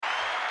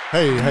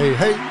Hey, hey,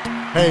 hey,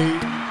 hey,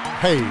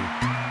 hey.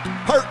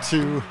 Part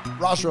 2,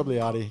 Ross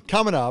Rebliati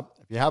coming up.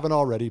 If you haven't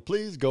already,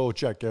 please go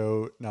check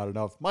out Not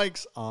Enough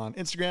Mics on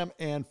Instagram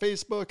and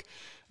Facebook.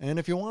 And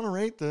if you want to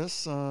rate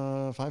this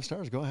 5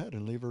 stars, go ahead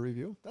and leave a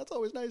review. That's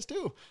always nice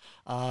too.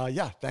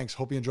 Yeah, thanks.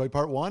 Hope you enjoyed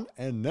part 1.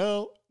 And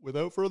now,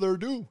 without further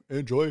ado,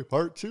 enjoy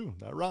part 2.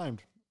 That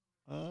rhymed.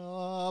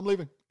 I'm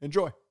leaving.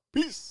 Enjoy.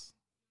 Peace.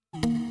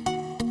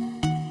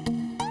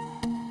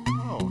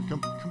 Oh,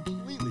 completely.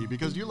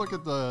 Because you look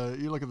at the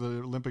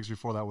Olympics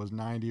before that was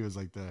 90. It was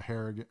like the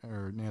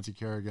Nancy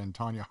Kerrigan,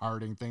 Tonya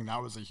Harding thing.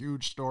 That was a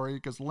huge story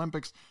because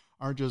Olympics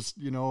aren't just,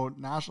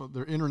 national,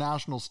 they're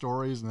international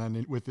stories. And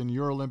then within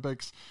your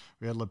Olympics,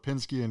 we had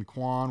Lipinski and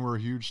Kwan were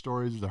huge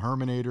stories. The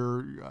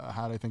Herminator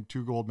had, I think,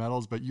 2 gold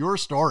medals. But your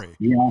story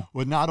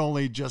was not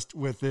only just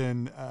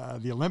within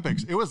the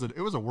Olympics, it was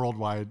a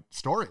worldwide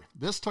story.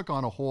 This took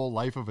on a whole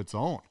life of its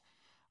own.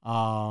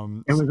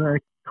 It was a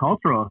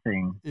cultural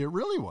thing. It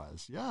really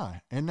was, yeah.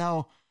 And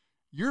now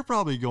you're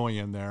probably going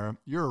in there.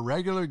 You're a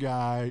regular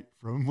guy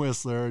from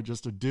Whistler,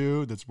 just a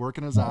dude that's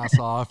working his ass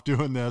off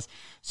doing this.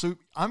 So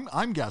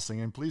I'm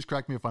guessing, and please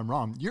correct me if I'm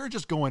wrong, you're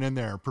just going in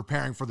there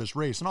preparing for this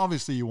race, and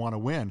obviously you want to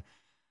win.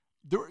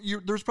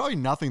 There's probably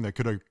nothing that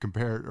could have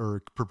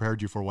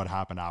prepared you for what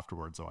happened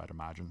afterwards, though, I'd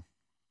imagine.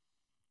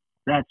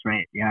 That's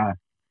right. Yeah,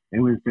 it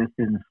was just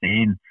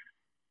insane.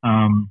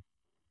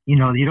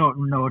 You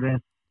don't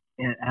notice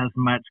it as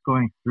much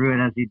going through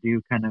it as you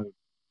do kind of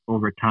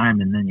over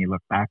time, and then you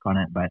look back on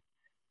it. But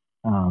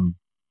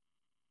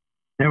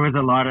there was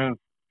a lot of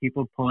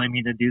people pulling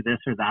me to do this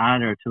or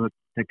that, or to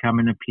come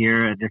and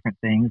appear at different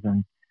things,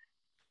 and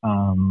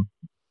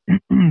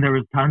there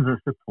was tons of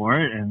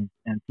support and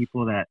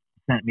people that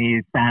sent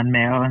me fan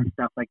mail and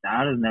stuff like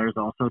that. And there was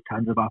also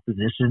tons of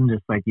opposition,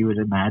 just like you would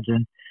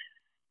imagine.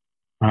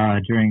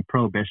 During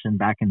Prohibition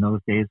back in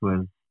those days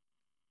was,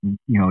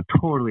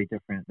 totally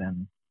different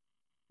than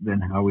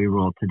how we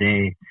roll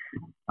today.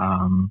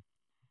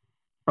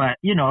 But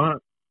it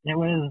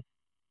was,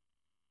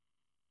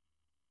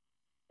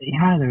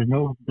 there's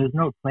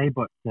no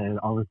playbook to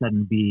all of a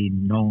sudden be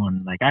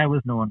known. Like, I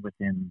was known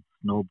within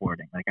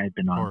snowboarding. Like, I'd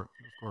been on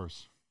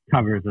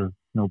covers of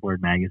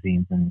snowboard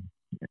magazines and,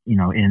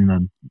 in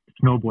the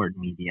snowboard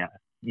media,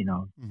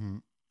 Mm-hmm.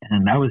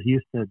 And I was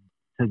used to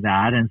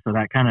that. And so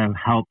that kind of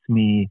helped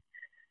me.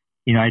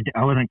 I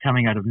wasn't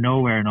coming out of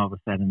nowhere and all of a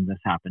sudden this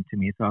happened to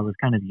me. So I was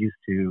kind of used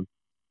to,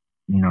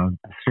 a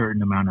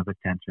certain amount of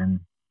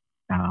attention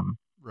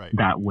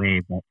that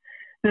way. But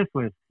this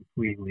was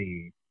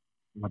completely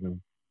the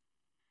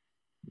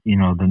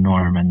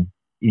norm. And,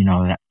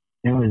 that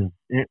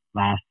it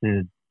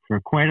lasted for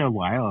quite a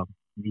while,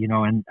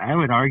 and I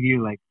would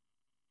argue it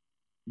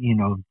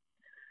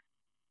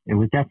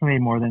was definitely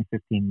more than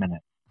 15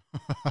 minutes.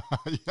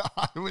 Yeah,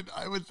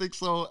 I would think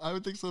so. I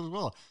would think so as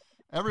well.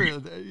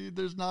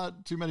 There's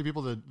not too many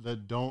people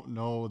that don't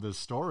know this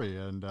story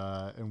and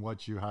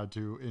what you had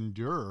to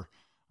endure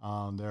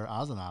there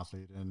as an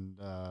athlete. And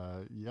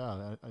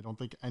I don't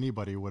think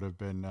anybody would have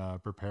been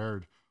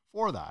prepared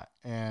for that.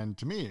 And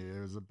to me,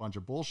 it was a bunch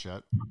of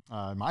bullshit,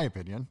 in my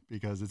opinion,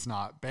 because it's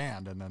not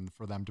banned. And then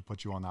for them to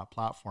put you on that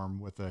platform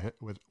with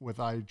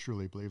I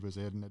truly believe was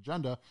a hidden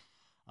agenda,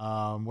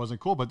 wasn't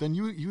cool. But then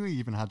you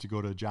even had to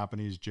go to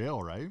Japanese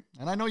jail, right?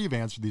 And I know you've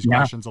answered these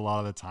questions a lot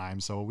of the time,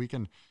 so we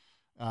can.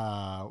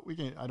 I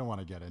don't want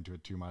to get into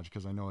it too much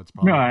because I know it's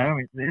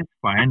probably it's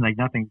fine. Like,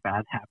 nothing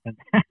bad happened.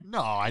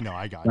 No, I know,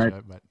 I got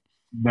you,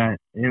 but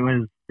it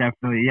was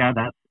definitely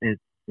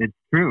it's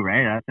true,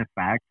 right? That's a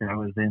fact. I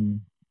was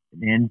in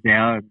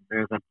jail.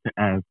 There's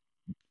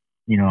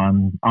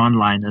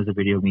online there's a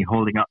video of me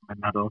holding up my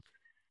medal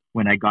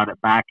when I got it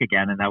back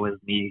again, and that was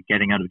me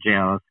getting out of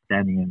jail,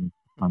 standing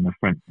on the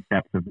front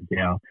steps of the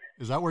jail.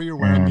 Is that where you're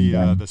wearing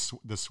the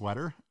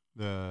sweater?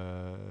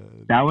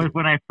 That was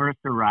when I first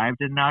arrived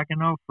in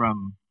Nagano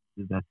from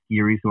the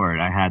ski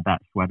resort. I had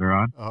that sweater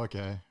on.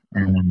 Okay.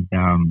 And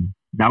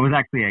that was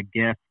actually a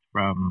gift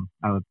from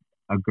a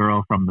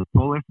girl from the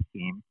Polish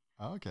team.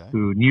 Okay.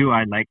 Who knew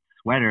I liked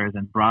sweaters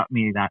and brought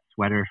me that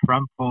sweater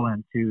from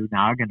Poland to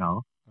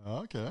Nagano.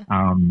 Okay.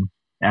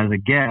 As a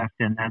gift.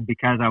 And then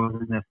because I was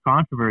in this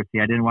controversy,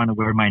 I didn't want to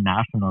wear my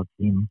national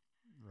team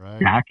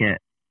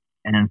jacket.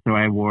 And so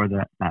I wore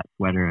that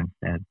sweater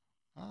instead.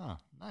 Ah,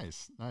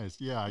 nice.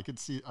 Yeah, I could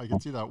see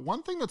that.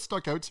 One thing that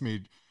stuck out to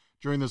me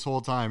during this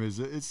whole time is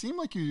it seemed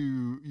like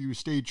you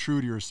stayed true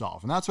to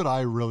yourself. And that's what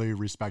I really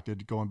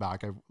respected going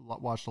back. I've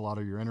watched a lot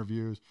of your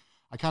interviews.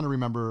 I kind of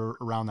remember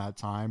around that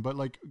time, but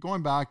like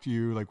going back to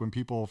you, like when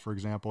people, for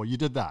example, you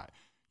did that,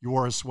 you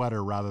wore a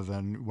sweater rather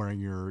than wearing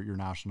your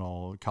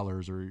national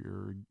colors or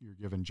your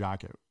given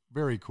jacket.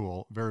 Very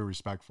cool, very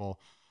respectful.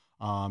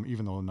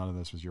 Even though none of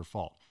this was your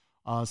fault.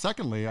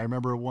 Secondly, I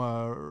remember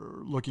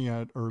looking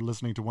at or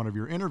listening to one of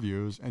your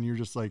interviews and you're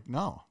just like,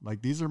 no,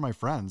 like these are my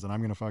friends and I'm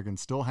going to fucking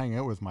still hang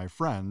out with my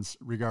friends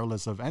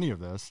regardless of any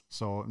of this.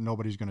 So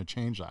nobody's going to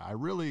change that. I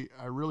really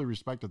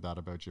respected that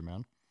about you,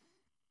 man.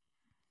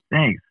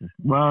 Thanks.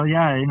 Well,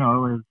 yeah, it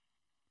was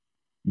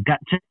gut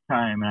check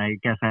time. And I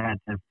guess I had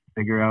to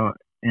figure out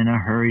in a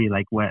hurry,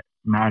 like what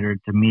mattered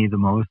to me the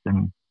most,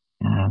 and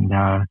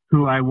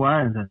who I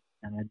was, and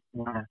I didn't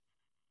want to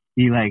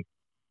be like,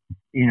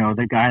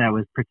 the guy that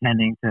was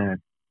pretending that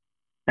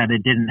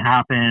it didn't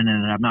happen,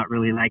 and I'm not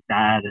really like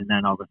that, and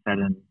then all of a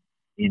sudden,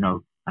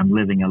 I'm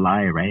living a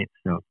lie, right?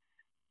 So,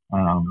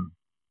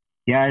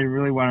 yeah, I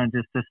really wanted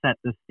just to set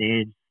the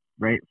stage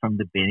right from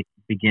the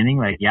beginning.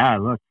 Like, yeah,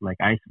 look, like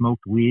I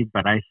smoked weed,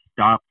 but I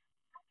stopped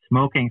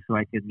smoking so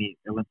I could meet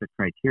Olympic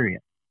criteria.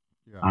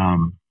 Yeah.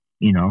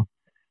 You know,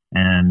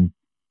 and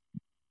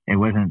it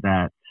wasn't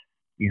that,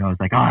 it's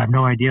like, oh, I have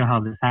no idea how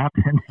this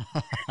happened.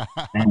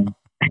 And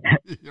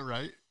you're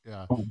right.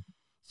 Yeah.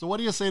 So what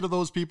do you say to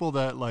those people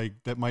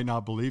that might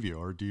not believe you,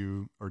 or do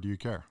you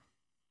care?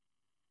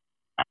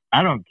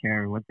 I don't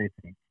care what they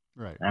think.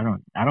 Right. I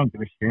don't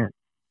give a shit.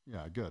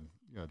 Yeah, good.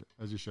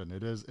 As you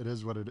shouldn't. It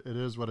is what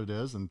it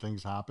is, and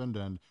things happened,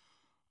 and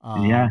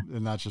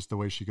and that's just the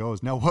way she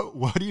goes. Now,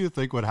 what do you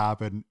think would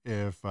happen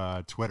if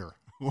Twitter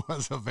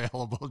was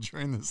available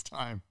during this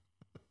time,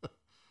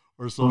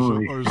 or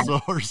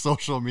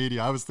social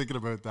media? I was thinking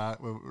about that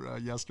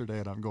yesterday,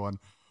 and I'm going,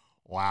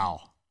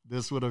 wow,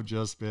 this would have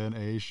just been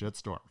a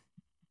shitstorm.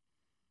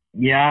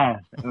 Yeah.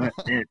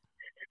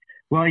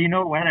 Well, you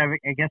know what? I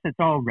guess it's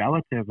all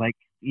relative. Like,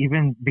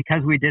 even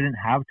because we didn't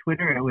have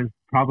Twitter, it was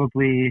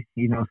probably,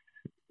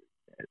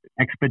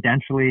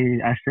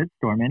 exponentially a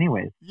shitstorm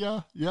anyways.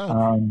 Yeah.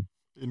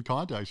 In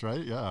context,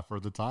 right? Yeah. For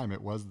the time,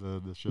 it was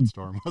the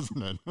shitstorm,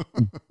 wasn't it?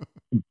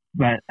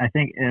 But I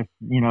think if,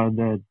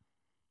 the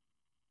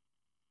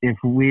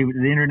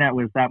internet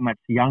was that much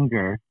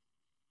younger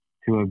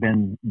to have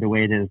been the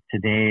way it is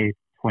today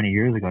 20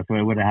 years ago, so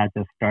it would have had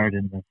to start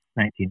in the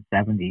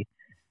 1970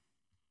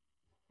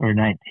 or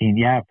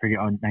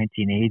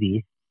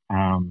 1980.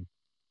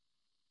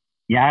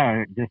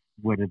 It just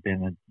would have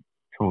been a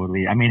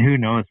totally, I mean, who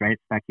knows, right?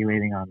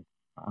 Speculating on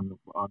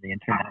the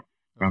internet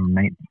from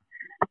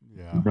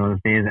those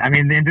days. I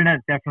mean, the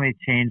internet's definitely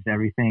changed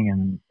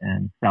everything,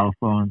 and cell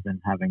phones and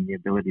having the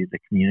ability to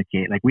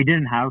communicate. Like, we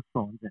didn't have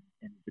phones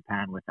in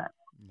Japan with that.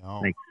 No.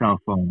 Like, cell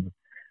phones.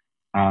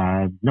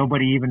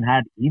 Nobody even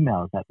had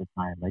emails at the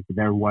time. Like,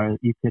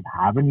 you could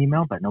have an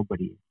email, but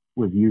nobody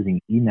was using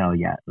email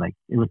yet. Like,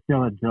 it was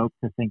still a joke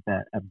to think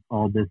that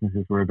all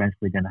businesses were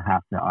eventually going to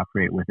have to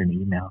operate with an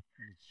email.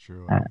 It's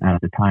true.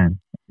 At the time.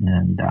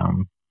 And,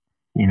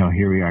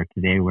 here we are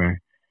today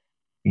where,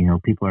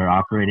 people are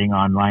operating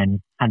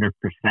online 100%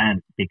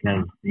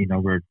 because,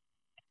 we're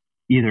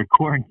either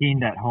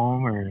quarantined at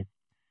home or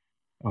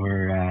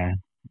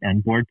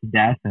and bored to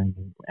death, and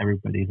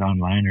everybody's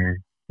online, or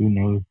who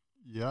knows.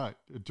 Yeah,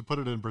 to put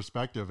it in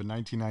perspective, in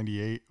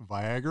 1998,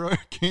 Viagra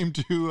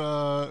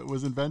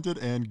was invented,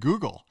 and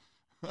Google.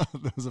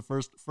 That was the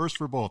first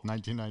for both,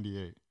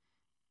 1998.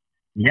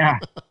 Yeah,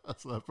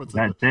 So that puts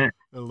that's it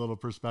in a little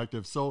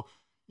perspective. So,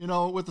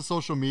 with the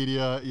social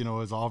media,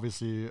 is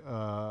obviously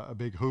a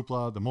big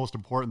hoopla. The most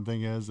important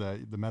thing is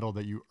that the medal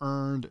that you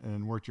earned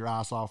and worked your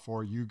ass off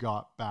for, you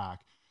got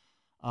back.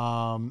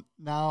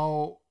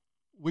 Now,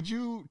 would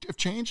you have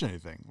changed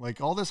anything? Like,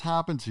 all this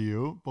happened to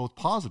you, both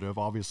positive,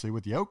 obviously,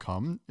 with the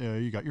outcome.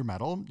 You got your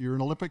medal. You're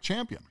an Olympic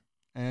champion,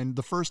 and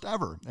the first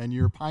ever, and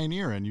you're a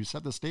pioneer, and you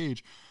set the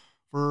stage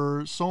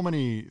for so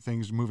many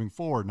things moving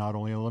forward, not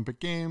only Olympic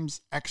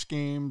Games, X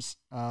Games,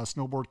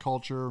 snowboard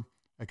culture,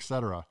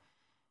 etc.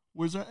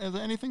 Is there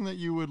anything that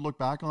you would look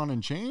back on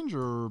and change,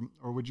 or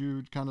would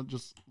you kind of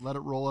just let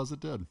it roll as it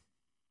did?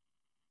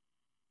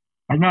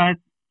 I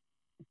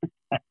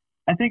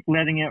think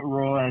letting it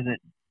roll as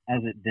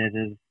it did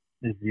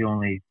is the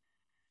only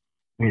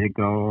way to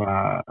go.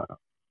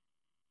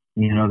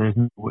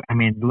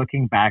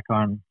 Looking back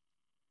on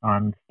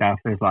stuff,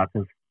 there's lots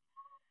of,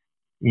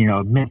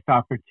 missed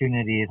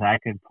opportunities I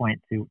could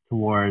point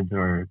towards,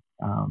 or,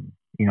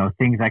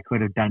 things I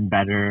could have done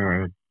better,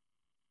 or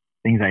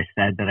things I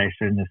said that I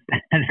shouldn't have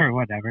said, or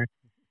whatever.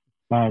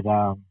 But,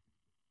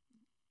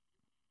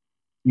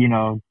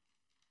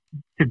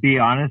 to be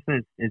honest,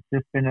 it's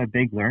just been a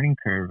big learning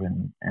curve,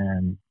 and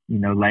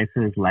life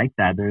is like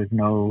that. There's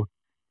no,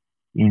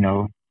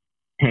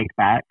 take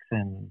backs,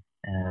 and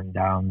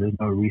there's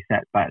no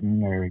reset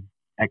button or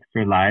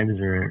extra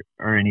lives or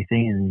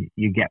anything, and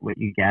you get what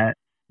you get.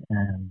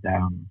 And,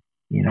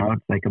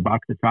 it's like a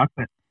box of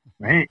chocolate,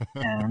 right?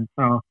 And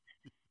so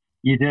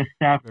you just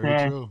have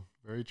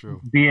Very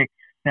true. Be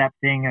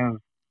accepting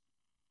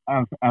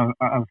of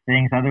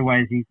things.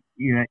 Otherwise you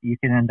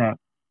can end up,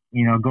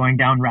 going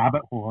down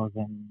rabbit holes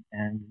and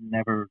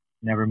never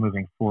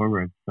moving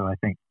forward. So I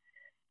think,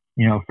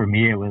 for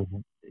me it was,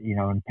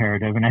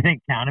 imperative. And I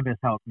think cannabis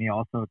helped me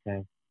also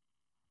to,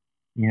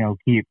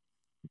 keep,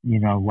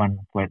 one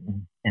foot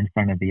in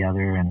front of the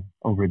other, and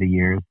over the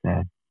years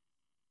to,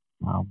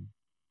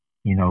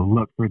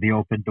 look for the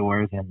open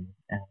doors, and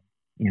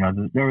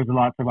there was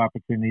lots of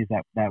opportunities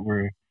that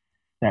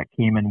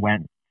came and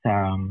went,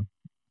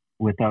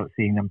 without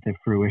seeing them to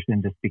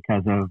fruition, just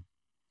because of,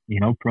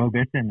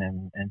 prohibition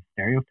and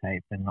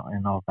stereotype and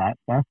all that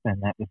stuff.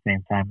 And at the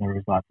same time, there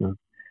was lots of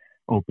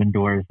open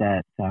doors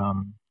that,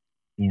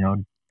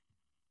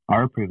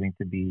 are proving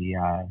to be,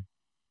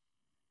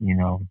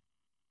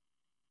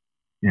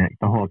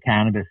 the whole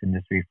cannabis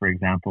industry, for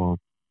example,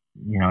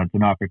 it's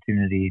an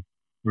opportunity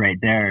right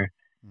there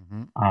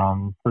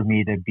Mm-hmm. for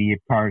me to be a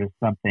part of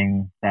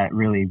something that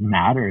really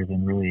matters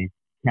and really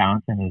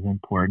counts and is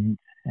important.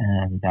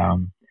 And,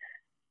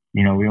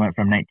 we went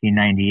from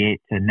 1998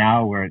 to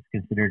now where it's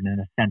considered an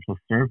essential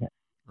service,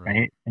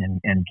 right?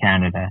 In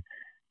Canada.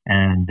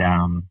 And,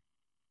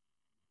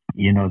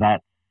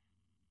 that's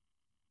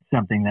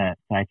something that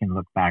I can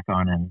look back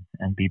on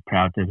and be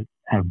proud to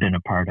have been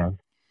a part of.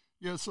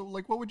 Yeah. So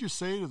like, what would you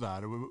say to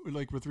that?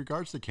 Like with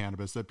regards to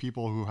cannabis, that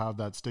people who have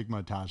that stigma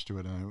attached to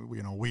it and,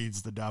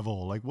 weed's the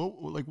devil,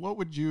 what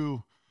would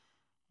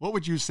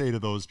you say to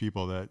those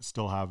people that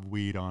still have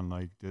weed on,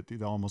 like, that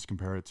they almost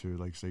compare it to,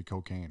 like, say,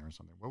 cocaine or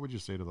something? What would you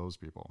say to those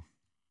people?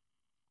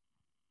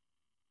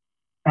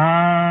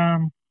 I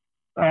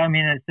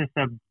mean, it's just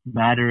a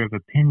matter of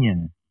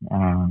opinion,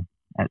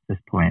 at this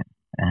point.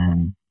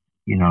 And,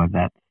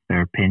 that's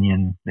their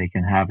opinion. They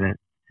can have it.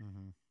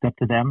 Mm-hmm. It's up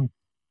to them,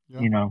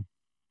 Yeah.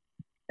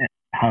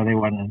 How they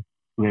want to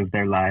live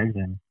their lives.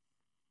 And,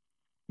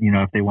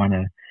 if they want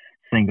to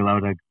single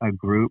out a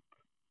group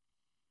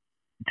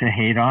to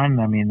hate on,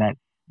 I mean, that's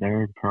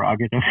their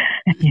prerogative.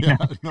 Yeah,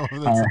 no,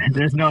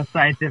 there's no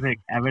scientific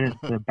evidence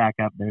to back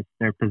up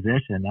their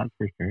position, that's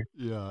for sure.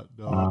 Yeah,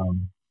 no.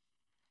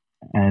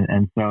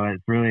 And so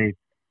it's really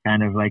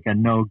kind of like a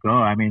no-go.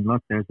 I mean,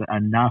 look, there's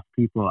enough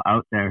people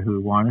out there who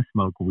want to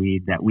smoke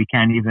weed that we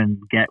can't even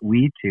get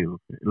weed to,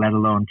 let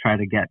alone try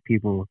to get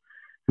people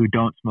who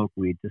don't smoke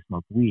weed to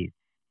smoke weed.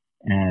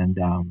 And,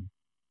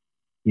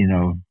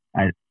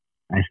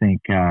 I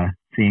think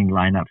seeing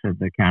lineups at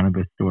the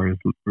cannabis stores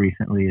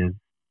recently is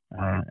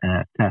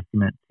a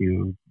testament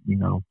to,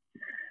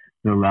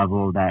 the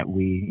level that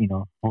we,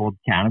 hold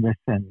cannabis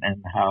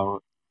and how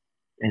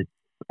it's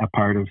a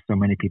part of so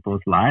many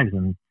people's lives.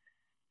 And,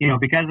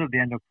 because of the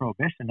end of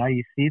prohibition, now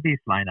you see these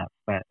lineups.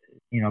 But,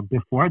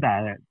 before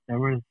that, it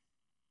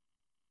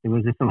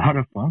was just a lot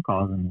of phone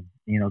calls and,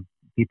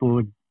 people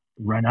would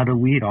run out of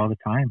weed all the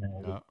time.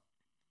 And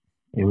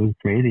it was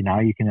crazy. Now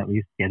you can at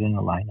least get in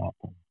a lineup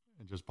and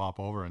just pop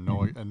over and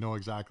know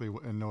exactly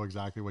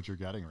what you're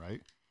getting,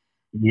 right?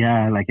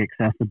 Yeah, like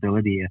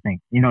accessibility. I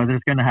think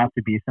there's going to have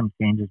to be some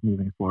changes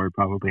moving forward,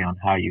 probably on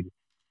how you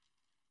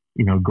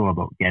go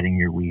about getting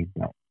your weed.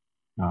 But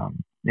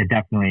it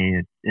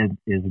definitely it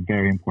is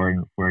very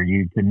important for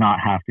you to not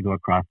have to go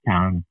across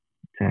town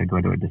to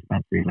go to a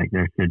dispensary. Like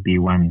there should be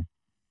one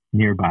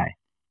nearby.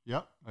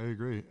 Yep, I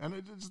agree.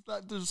 And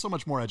there's so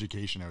much more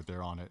education out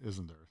there on it,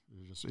 isn't there?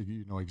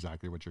 You know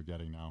exactly what you're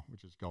getting now,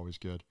 which is always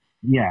good.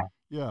 Yeah.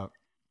 Yeah.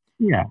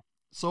 Yeah.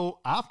 So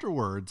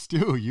afterwards,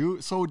 did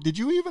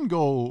you even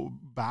go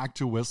back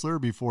to Whistler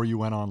before you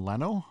went on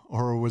Leno?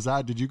 Or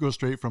did you go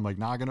straight from like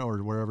Nagano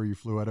or wherever you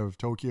flew out of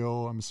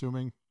Tokyo, I'm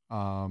assuming,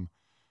 and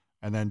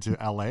then to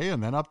LA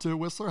and then up to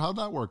Whistler? How'd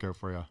that work out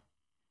for you?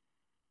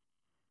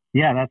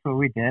 Yeah, that's what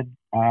we did.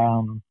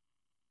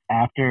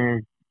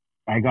 After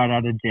I got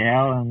out of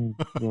jail and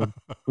the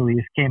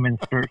police came and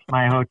searched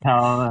my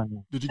hotel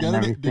and Did you get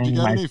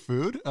any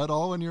food at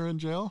all when you're in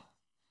jail?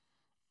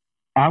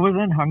 I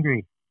wasn't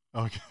hungry.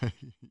 Okay.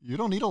 You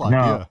don't need a lot,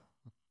 no.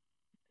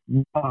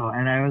 No,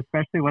 and I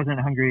especially wasn't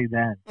hungry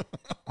then.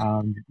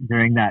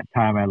 During that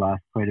time, I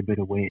lost quite a bit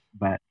of weight.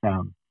 But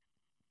after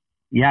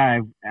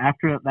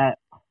that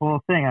whole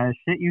thing, I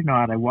shit you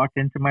not, I walked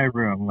into my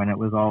room when it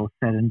was all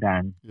said and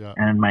done,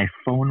 and my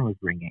phone was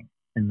ringing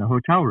in the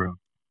hotel room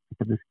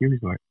at the ski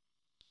resort.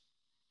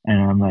 And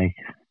I'm like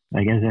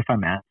as if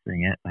I'm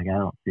answering it, like I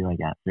don't feel like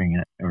answering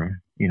it, or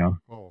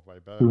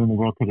who in the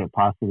world could it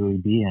possibly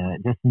be? And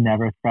it just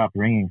never stopped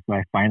ringing. So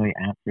I finally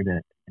answered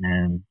it,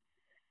 and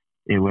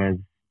it was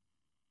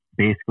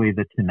basically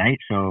the Tonight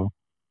Show.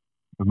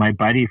 My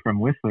buddy from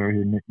Whistler,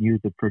 who knew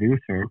the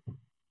producer,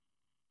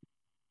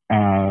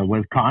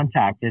 was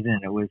contacted,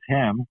 and it was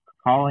him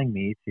calling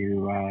me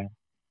to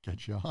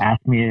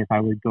ask me if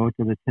I would go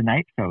to the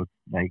Tonight Show,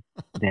 like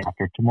the day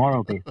after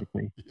tomorrow,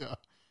 basically. Yeah.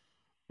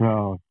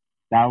 So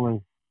that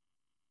was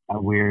a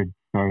weird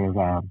sort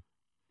of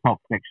Pulp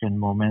Fiction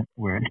moment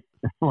where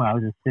I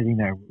was just sitting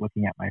there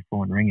looking at my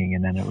phone ringing,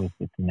 and then it was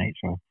the Tonight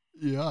Show.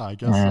 Yeah, I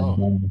guess so.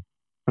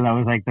 So that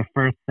was like the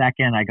first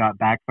second I got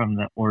back from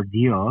the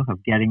ordeal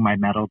of getting my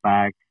medal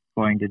back,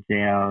 going to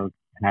jail,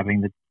 having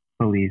the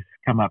police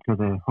come up to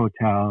the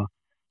hotel,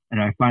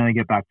 and I finally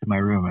get back to my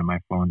room and my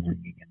phone's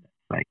ringing, and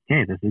it's like,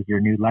 hey, this is your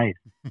new life.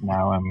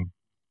 Now I'm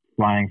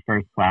flying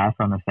first class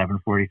on a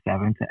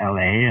 747 to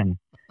LA, and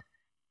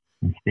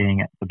I'm staying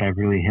at the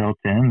Beverly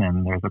Hilton,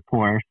 and there's a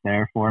Porsche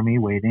there for me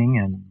waiting,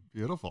 and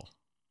beautiful.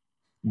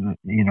 This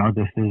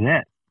is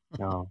it.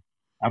 So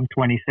I'm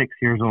 26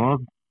 years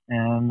old,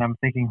 and I'm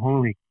thinking,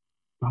 holy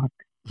fuck.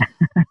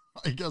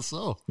 I guess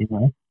so.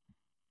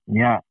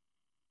 Yeah.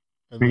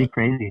 Pretty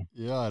crazy.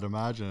 Yeah, I'd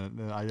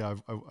imagine. I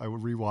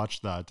would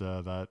rewatch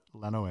that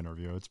Leno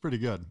interview. It's pretty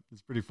good.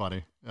 It's pretty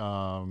funny.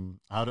 How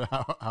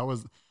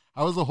was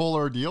the whole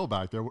ordeal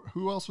back there?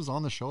 Who else was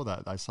on the show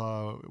that I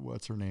saw?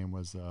 What's her name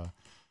was?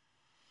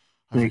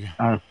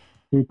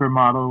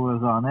 Supermodel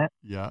was on it.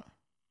 Yeah.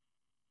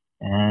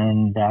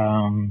 And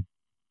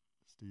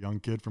the young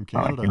kid from Oh,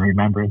 I Canada. can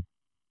remember.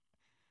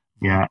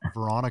 Yeah.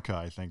 Veronica,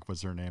 I think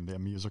was her name, the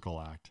musical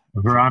act.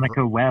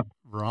 Veronica Webb.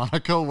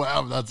 Veronica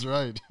Webb, that's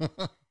right.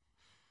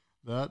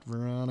 That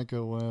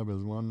Veronica Webb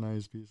is one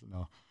nice piece of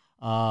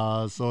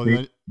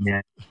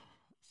Yeah.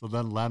 so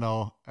then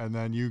Leno, and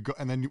then you go,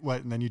 and then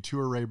what? And then you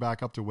tour right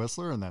back up to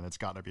Whistler, and then it's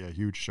got to be a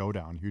huge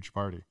showdown, huge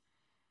party.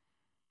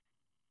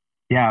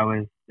 Yeah, I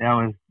was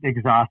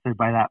exhausted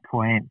by that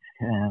point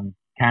and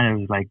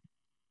kind of like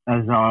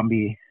a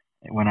zombie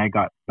when I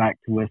got back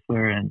to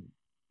Whistler, and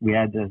we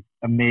had this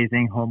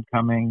amazing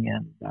homecoming,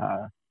 and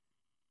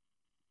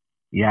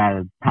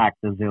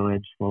packed the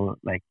village full,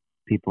 like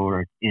people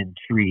were in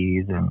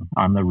trees and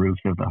on the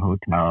roofs of the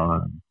hotel,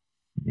 and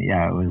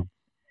yeah, it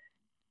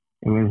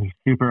was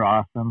super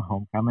awesome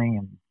homecoming,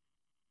 and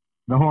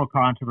the whole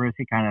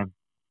controversy kind of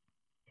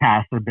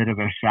cast a bit of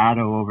a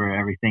shadow over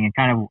everything, and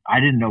kind of I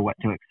didn't know what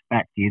to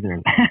expect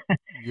either.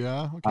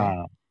 Yeah.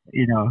 Okay.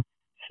 You know.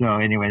 So,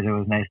 anyways, it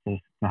was nice to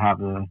have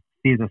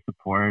see the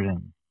support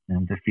and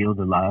to feel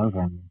the love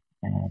and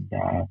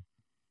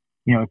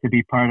to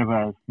be part of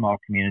a small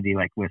community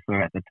like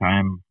Whistler at the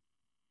time,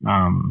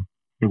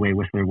 the way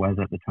Whistler was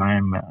at the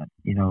time,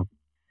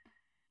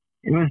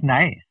 it was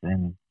nice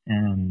and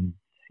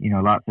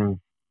lots of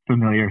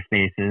familiar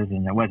faces,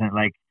 and it wasn't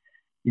like,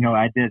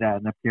 I did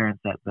an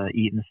appearance at the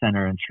Eaton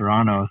Center in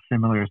Toronto,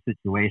 similar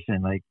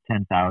situation, like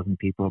 10,000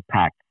 people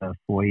packed the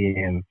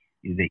foyer of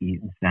the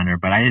Eaton Center,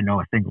 but I didn't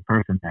know a single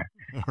person there.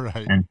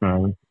 Right. And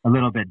so a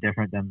little bit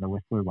different than the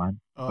Whistler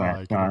one. Oh, but,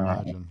 I can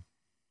imagine.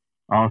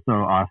 Also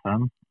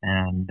awesome,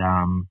 and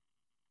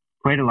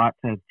quite a lot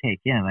to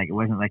take in. Like, it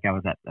wasn't like I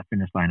was at the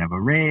finish line of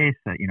a race.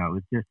 It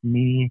was just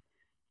me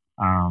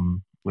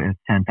with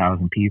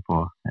 10,000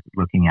 people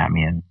looking at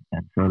me, and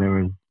so there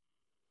was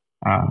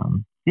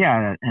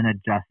an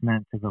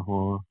adjustment to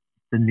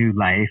the new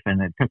life, and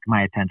it took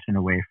my attention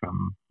away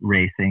from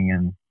racing,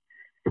 and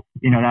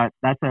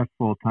that's a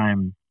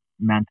full-time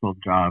mental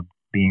job,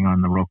 being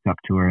on the World Cup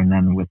tour, and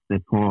then with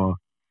this whole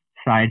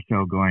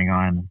sideshow going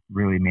on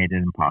really made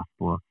it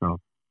impossible. So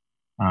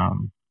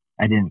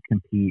I didn't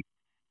compete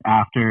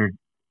after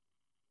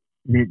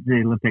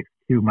the Olympics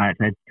too much.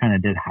 I kind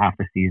of did half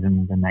a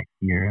season the next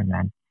year, and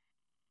then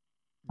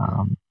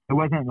it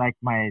wasn't like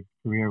my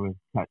career was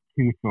cut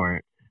too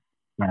short,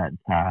 but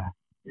I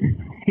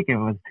think it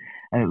was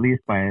at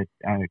least by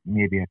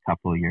maybe a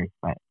couple of years.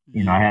 But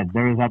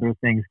there was other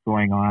things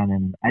going on,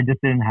 and I just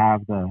didn't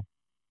have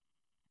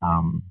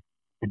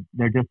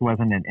there just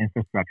wasn't an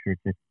infrastructure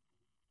to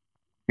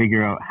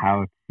figure out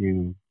how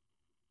to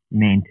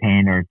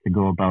maintain or to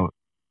go about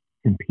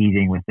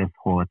competing with this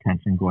whole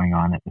attention going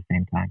on at the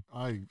same time.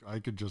 I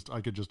could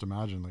just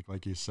imagine,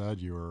 like you said,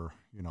 you're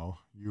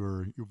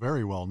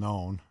very well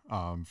known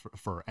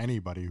for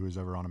anybody who was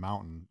ever on a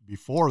mountain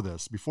before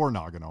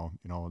Nagano.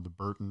 The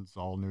Burtons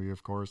all knew you,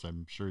 of course.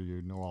 I'm sure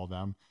you know all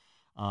them.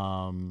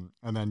 And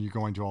then you're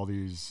going to all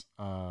these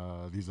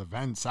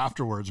events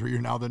afterwards where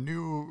you're now the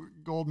new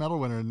gold medal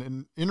winner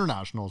and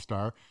international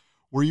star.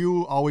 Were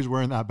you always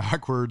wearing that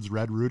backwards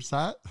red roots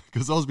hat?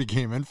 Because those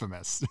became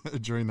infamous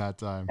during that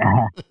time.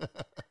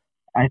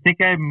 I think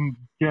I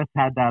just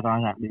had that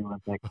on at the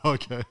Olympics.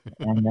 Okay.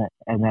 and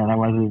then I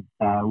wasn't.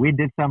 We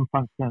did some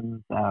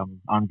functions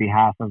on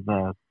behalf of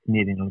the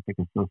Canadian Olympic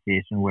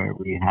Association where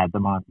we had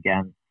them on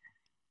again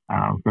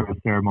for a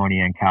ceremony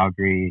in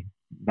Calgary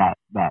that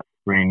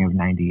spring of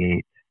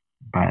 '98.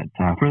 But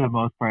for the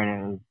most part,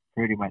 it was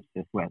pretty much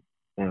just what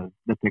the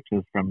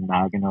pictures from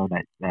Nagano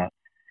that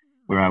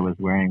where I was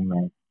wearing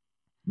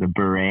the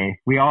beret.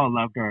 We all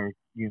loved our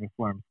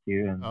uniforms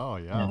too. And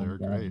they were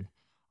great.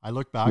 I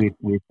look back.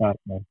 We thought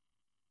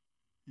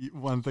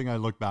one thing I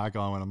look back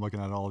on when I'm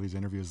looking at all these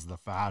interviews is the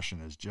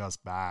fashion is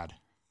just bad.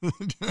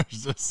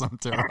 There's just some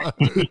terrible.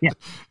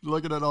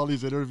 Looking at all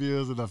these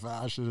interviews and the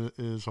fashion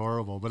is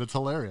horrible, but it's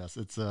hilarious.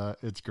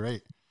 It's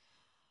great.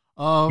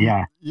 So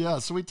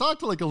we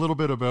talked like a little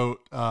bit about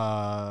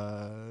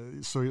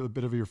a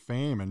bit of your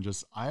fame, and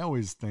just I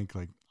always think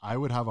like I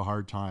would have a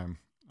hard time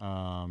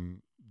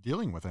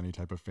dealing with any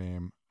type of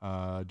fame.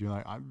 I'm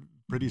a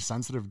pretty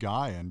sensitive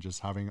guy, and just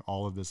having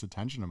all of this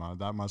attention amount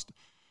that must,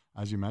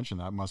 as you mentioned,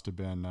 that must have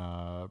been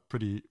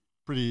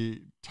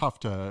pretty tough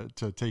to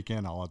take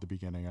in all at the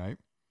beginning, right?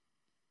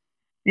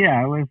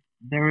 Yeah,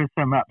 there was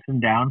some ups and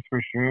downs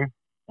for sure.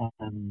 I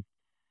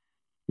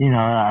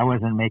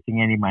wasn't making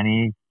any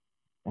money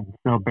and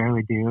still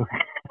barely do.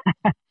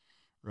 Right.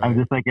 I'm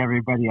just like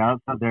everybody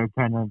else out there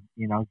trying to,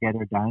 get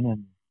her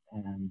done.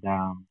 And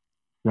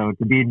so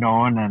to be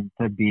known and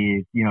to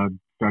be,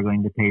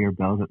 struggling to pay your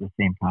bills at the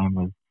same time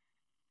was,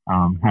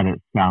 had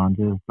its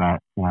challenges, but,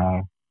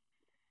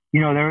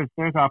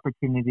 there's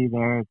opportunity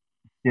there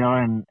still.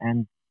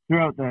 And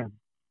throughout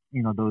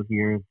those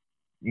years,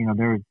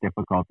 there were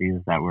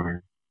difficulties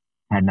that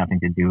had nothing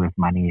to do with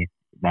money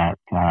that,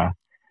 the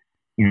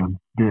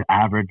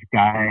average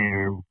guy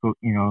or,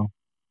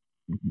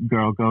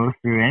 girl goes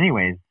through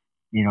anyways,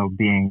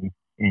 being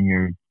in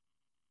your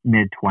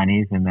mid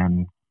 20s and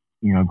then,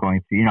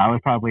 going through, I was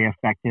probably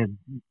affected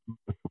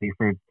mostly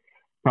for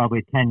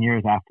probably 10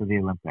 years after the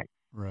Olympics.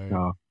 Right.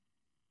 So,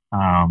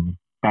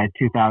 By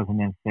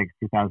 2006,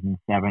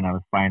 2007, I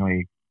was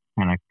finally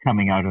kind of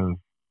coming out of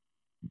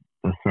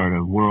the sort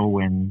of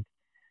whirlwind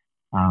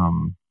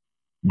um,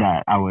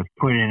 that I was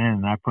put in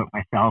and I put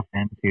myself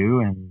into,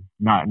 and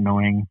not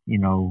knowing,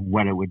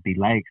 what it would be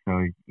like.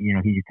 So,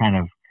 you kind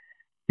of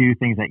do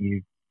things that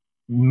you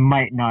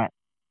might not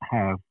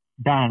have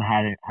done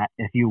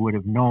if you would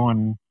have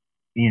known,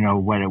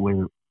 what it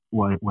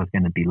was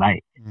going to be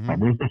like. Mm-hmm. But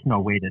there's just no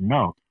way to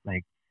know.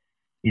 Like,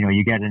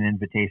 you get an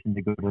invitation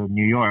to go to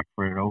New York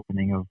for an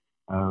opening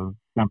of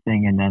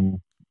something, and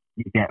then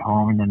you get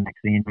home, and then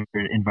next thing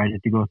you're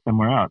invited to go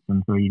somewhere else.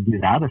 And so you do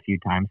that a few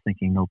times,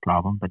 thinking no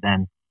problem. But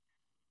then,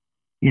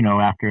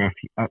 after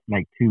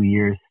like 2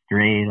 years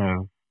straight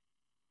of,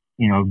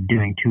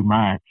 doing too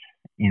much,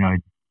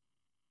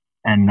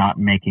 and not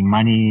making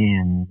money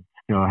and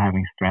still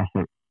having stress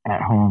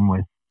at home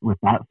with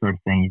that sort of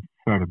thing, you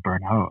sort of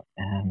burn out.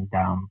 And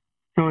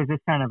so it's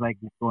just kind of like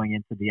going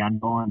into the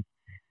unknown,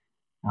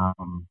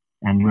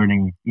 and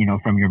learning,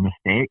 from your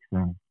mistakes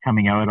and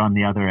coming out on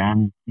the other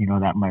end,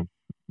 that much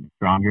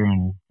stronger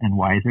and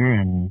wiser.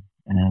 And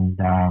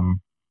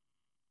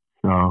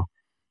so,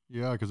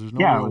 Yeah, because there's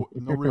yeah,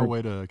 no real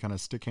way to kind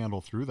of stick handle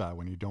through that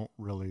when you don't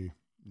really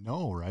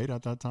know, right,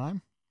 at that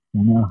time.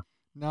 you know,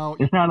 Now,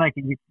 it's not like,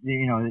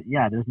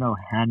 yeah, there's no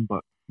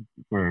handbook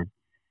for,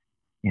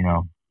 you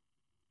know,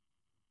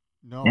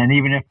 no, and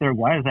even if there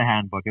was a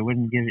handbook, it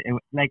wouldn't give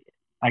it, like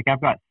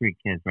I've got 3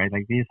 kids, right?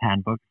 Like these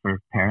handbooks for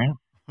parents,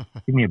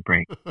 give me a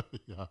break.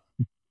 yeah,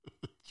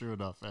 true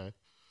enough, eh?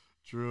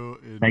 True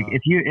Like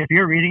enough. if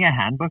you're reading a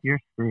handbook, you're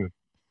screwed.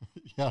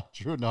 Yeah,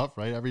 true enough,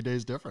 right? Every day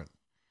is different.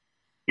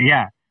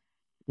 Yeah,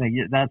 like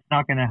that's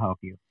not going to help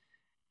you.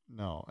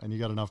 No, and you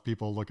got enough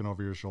people looking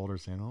over your shoulder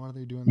saying, "Oh, are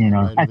they doing that right?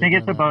 Are I they think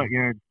it's doing that about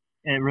right?"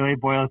 it really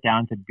boils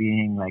down to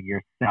being like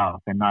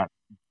yourself and not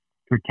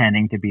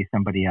pretending to be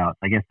somebody else.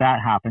 Like if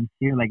that happens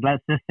to you, like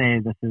let's just say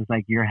this is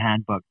like your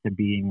handbook to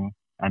being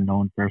a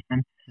known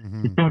person,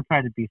 Mm-hmm. just don't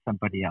try to be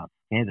somebody else.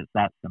 Okay, that's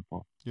that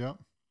simple. Yeah,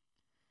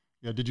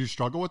 yeah. Did you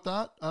struggle with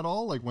that at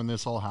all? Like when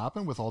this all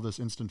happened, with all this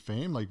instant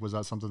fame, like was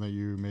that something that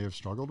you may have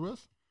struggled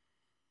with?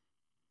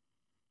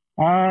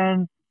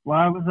 Well,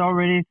 I was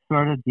already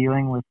sort of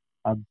dealing with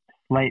a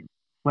slight,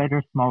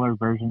 slighter, smaller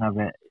version of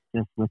it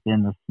just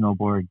within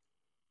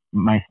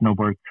my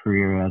snowboard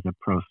career as a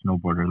pro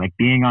snowboarder, like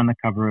being on the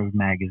cover of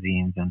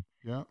magazines and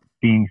Yeah,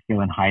 being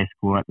still in high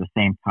school at the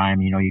same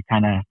time. You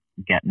kind of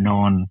get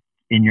known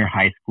in your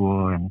high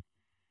school, and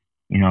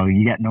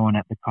you get known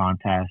at the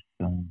contests,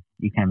 and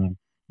you kind of,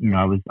 yeah,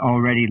 I was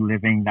already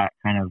living that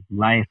kind of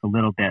life a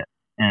little bit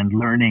and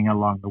learning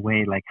along the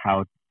way, like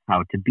how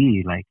to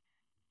be like,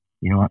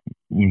 what,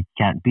 you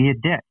can't be a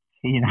dick,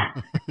 you know.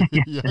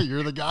 yeah.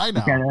 You're the guy you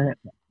now. gotta,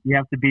 you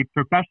have to be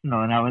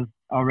professional. And I was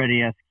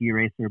already a ski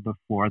racer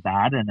before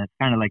that, and it's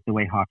kind of like the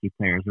way hockey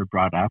players are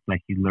brought up.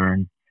 Like you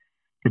learn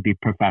to be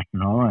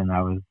professional, and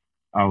I was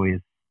always,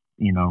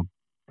 you know,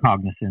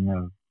 cognizant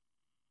of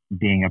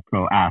being a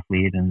pro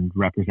athlete and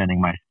representing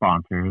my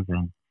sponsors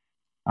and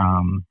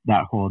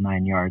that whole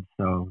 9 yards.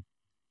 So,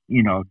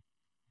 you know,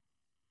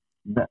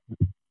 the,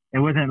 it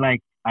wasn't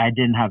like I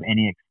didn't have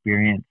any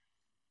experience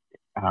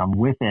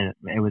with it.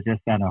 It was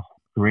just at a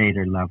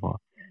greater level.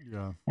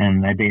 Yeah,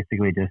 And I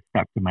basically just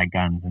stuck to my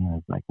guns and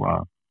was like,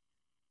 well,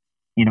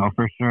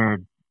 for sure,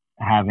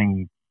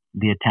 having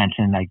the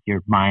attention, like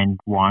your mind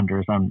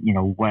wanders on,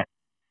 what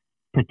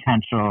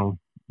potential,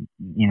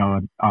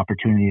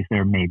 opportunities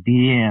there may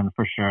be. And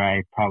for sure,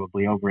 I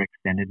probably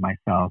overextended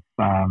myself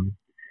on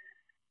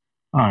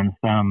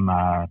some,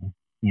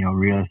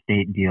 real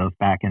estate deals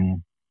back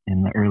in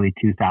the early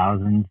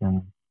 2000s,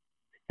 and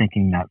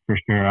thinking that for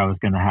sure I was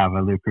going to have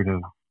a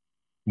lucrative,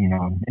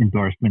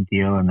 endorsement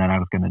deal, and then I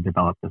was going to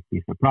develop this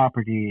piece of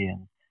property.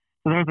 And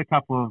so there was a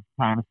couple of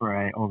times where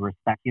I over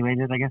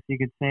speculated, I guess you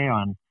could say,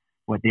 on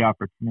what the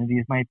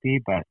opportunities might be,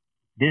 but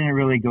didn't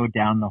really go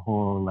down the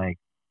whole like,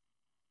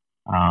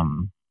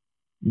 I'm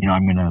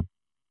going to,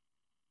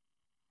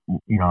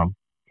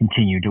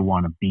 continue to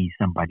want to be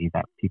somebody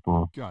that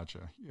people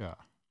gotcha. Yeah,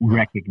 yeah,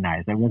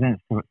 recognize. I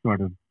wasn't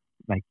sort of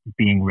like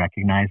being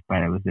recognized,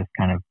 but it was just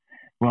kind of,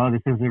 well,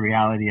 this is the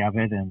reality of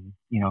it. And,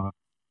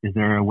 is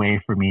there a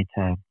way for me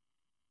to,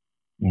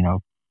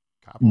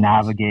 capitalize.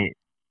 navigate,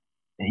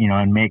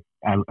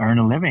 and earn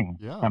a living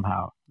Yeah,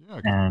 somehow, yeah.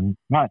 and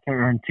not to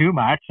earn too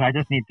much. I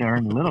just need to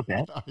earn a little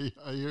bit.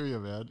 I hear you,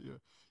 man. Yeah,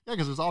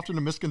 because there's often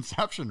a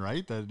misconception,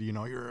 right? That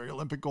you're an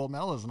Olympic gold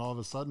medalist, and all of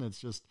a sudden it's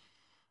just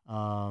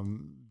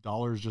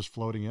dollars just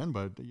floating in.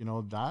 But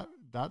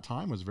that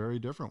time was very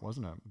different,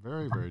 wasn't it?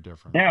 Very, very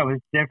different. Yeah, it was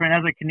different.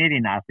 As a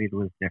Canadian athlete, it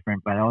was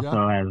different, but Yeah,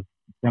 also as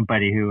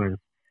somebody who was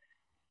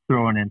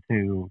thrown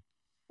into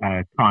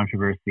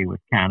controversy with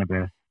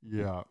cannabis,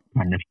 yeah,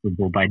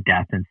 punishable by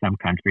death in some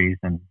countries,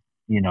 and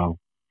you know,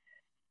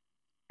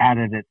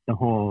 added it the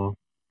whole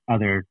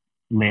other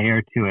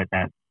layer to it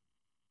that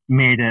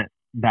made it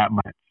that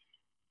much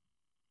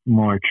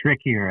more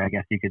trickier, I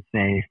guess you could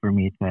say, for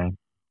me to,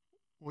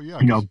 well, yeah,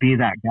 because be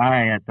that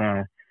guy at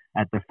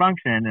the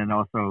function, and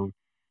also,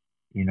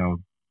 you know,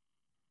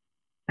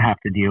 have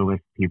to deal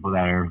with people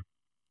that are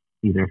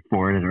either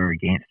for it or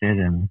against it,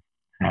 and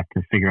have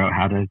to figure out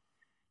how to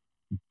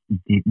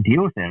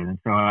deal with it. And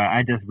so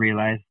I just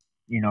realized,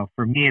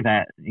 for me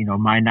that,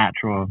 my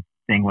natural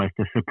thing was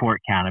to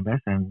support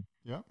cannabis and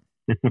Yeah.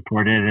 to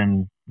support it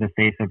in the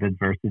face of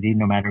adversity,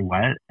 no matter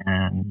what.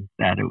 And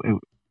that it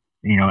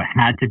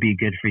had to be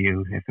good for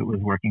you if it was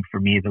working for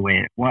me the way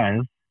it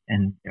was.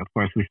 And of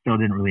course, we still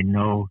didn't really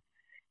know,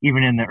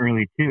 even in the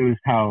early twos,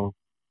 how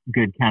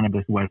good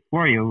cannabis was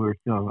for you. We were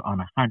still on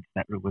a hunch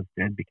that it was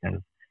good because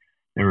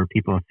there were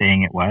people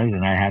saying it was,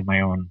 and I had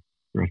my own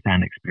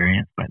firsthand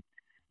experience. But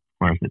of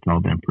course, it's all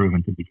been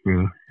proven to be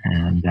true.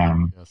 And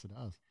yes, it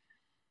has.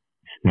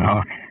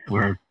 So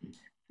we're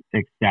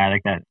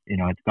ecstatic that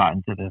it's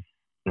gotten to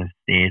this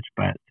stage.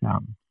 But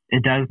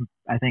it does,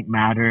 I think,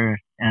 matter,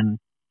 and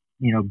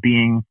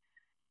being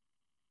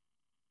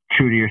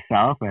true to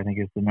yourself, I think,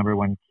 is the number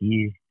one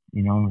key,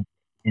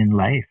 in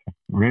life,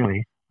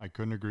 really. I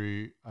couldn't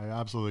agree. I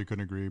absolutely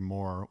couldn't agree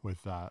more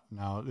with that.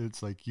 Now,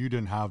 it's like you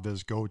didn't have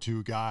this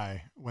go-to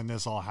guy when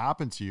this all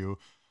happened to you,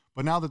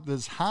 but now that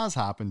this has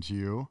happened to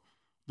you,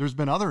 there's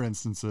been other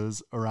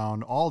instances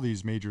around all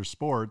these major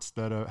sports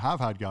that have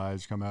had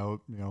guys come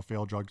out,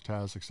 fail drug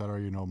tests, et cetera.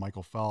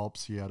 Michael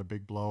Phelps, he had a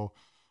big blow,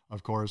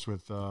 of course,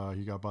 with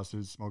he got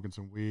busted smoking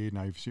some weed.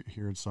 Now you've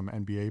heard some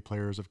NBA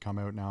players have come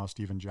out now,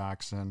 Steven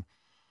Jackson,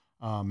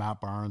 Matt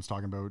Barnes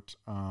talking about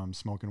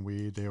smoking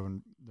weed.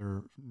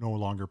 They're no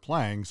longer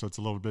playing, so it's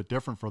a little bit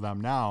different for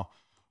them now.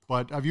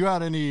 But have you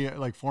had any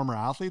like former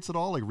athletes at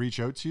all like reach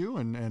out to you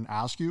and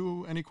ask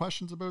you any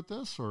questions about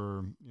this,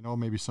 or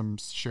maybe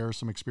share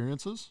some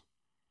experiences?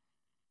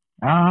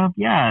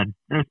 Yeah,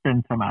 there's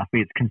been some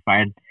athletes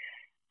confide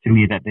to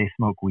me that they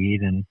smoke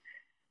weed, and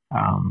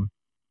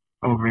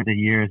over the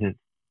years it's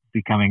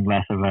becoming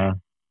less of a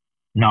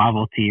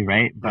novelty,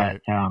 right? But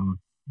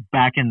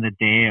back in the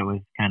day, it was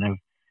kind of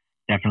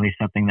definitely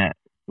something that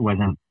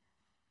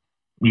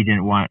you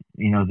didn't want,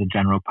 the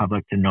general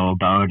public to know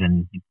about,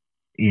 and,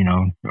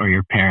 or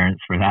your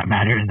parents for that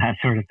matter, and that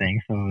sort of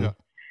thing. So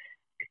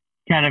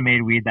kind of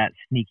made weed that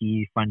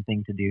sneaky, fun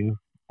thing to do.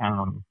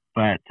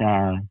 But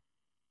I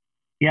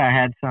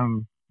had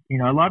some,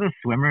 a lot of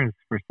swimmers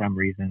for some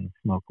reason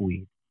smoke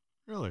weed.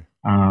 Really?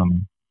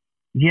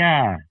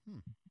 Yeah.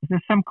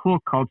 There's some cool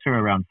culture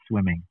around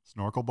swimming.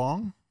 Snorkel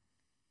bong?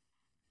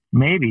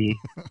 Maybe.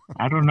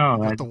 I don't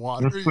know. The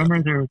water,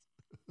 The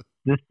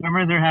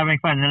swimmers are having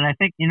fun. And I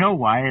think,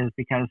 why is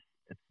because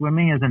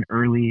swimming is an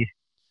early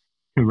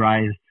to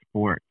rise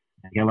sport.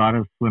 Like a lot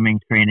of swimming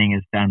training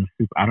is done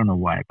I don't know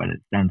why, but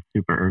it's done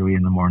super early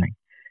in the morning.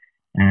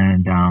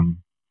 And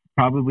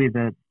probably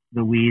the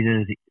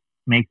weed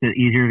makes it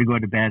easier to go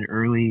to bed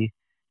early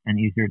and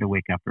easier to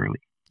wake up early.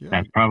 Yeah,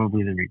 that's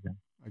probably the reason.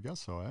 I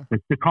guess so, eh?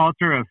 But the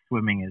culture of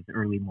swimming is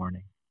early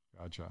morning.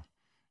 Gotcha.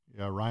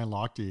 Yeah, Ryan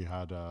Lochte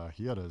had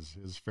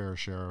his fair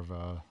share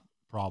of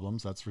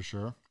problems, that's for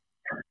sure.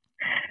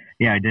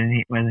 Yeah,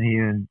 wasn't he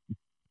in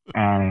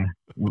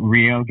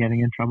Rio getting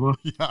in trouble?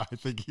 Yeah, I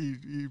think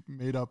he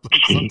made up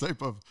like some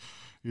type of,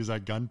 he was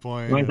at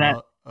gunpoint. Was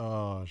that?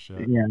 Oh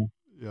shit. Yeah.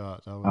 Yeah,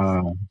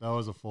 that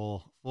was a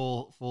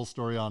full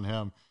story on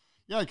him.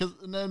 Yeah, because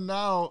then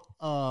now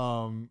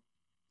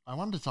I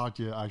wanted to talk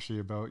to you actually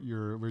about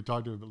we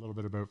talked a little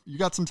bit about, you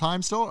got some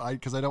time still?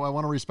 Because I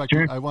want to respect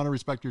sure. I want to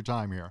respect your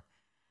time here.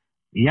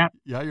 Yeah.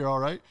 Yeah, you're all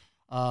right.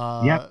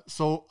 Yep.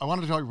 So I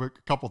wanted to talk about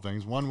a couple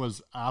things. One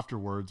was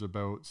afterwards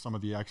about some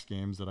of the X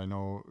Games that I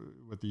know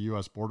with the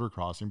U.S. border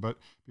crossing. But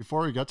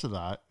before we get to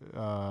that,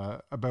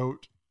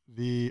 about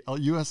the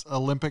U.S.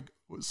 Olympic,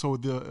 so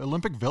the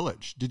Olympic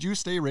Village. Did you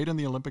stay right in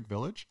the Olympic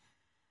Village?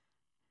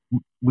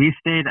 We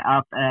stayed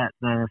up at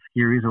the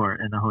ski resort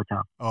in the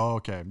hotel. Oh,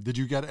 okay. Did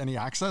you get any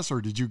access,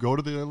 or did you go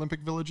to the Olympic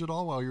Village at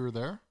all while you were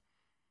there?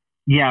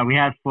 Yeah, we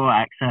had full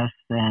access,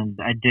 and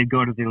I did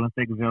go to the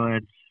Olympic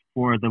Village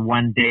for the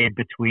one day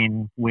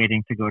between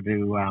waiting to go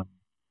to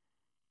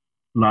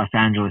Los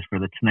Angeles for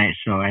the Tonight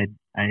Show. I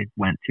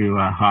went to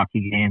a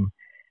hockey game,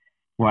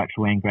 watched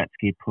Wayne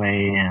Gretzky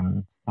play,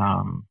 and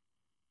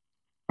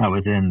I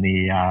was in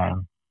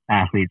the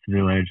athletes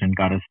village and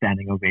got a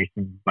standing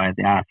ovation by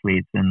the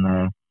athletes in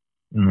the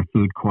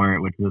food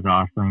court, which was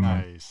awesome.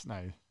 Nice.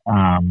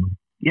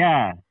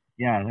 Yeah,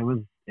 it was.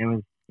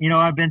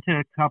 I've been to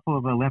a couple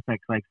of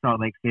Olympics, like Salt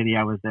Lake City.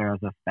 I was there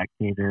as a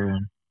spectator,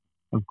 and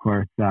of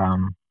course,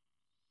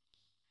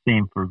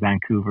 same for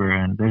Vancouver.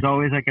 And there's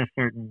always like a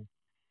certain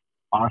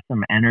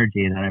awesome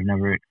energy that I've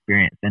never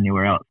experienced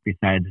anywhere else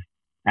besides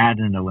at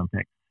an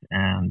Olympics.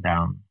 And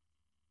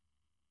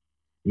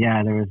there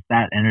was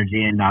that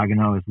energy in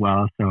Nagano as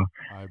well. So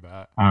I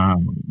bet.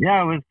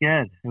 It was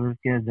good.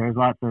 There was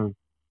lots of,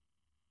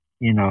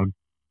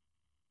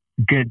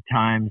 good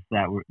times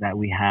that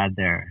we had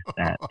there.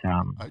 That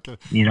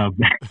you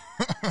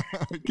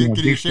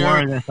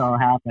share, before this all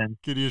happened.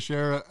 Can you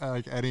share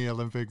like any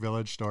Olympic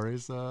Village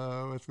stories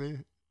with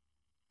me?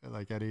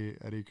 Like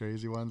any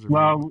crazy ones?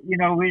 Well,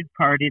 we'd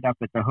partied up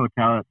at the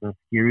hotel at the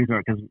ski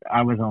resort because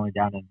I was only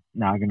down in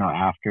Nagano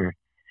after,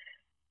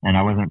 and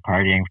I wasn't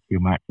partying too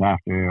much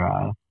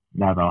after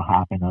that all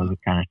happened. I was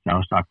kind of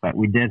shell shocked, but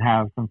we did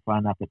have some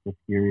fun up at the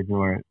ski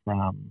resort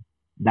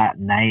that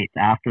night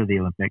after the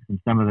Olympics, and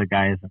some of the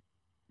guys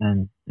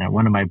and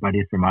one of my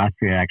buddies from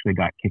Austria actually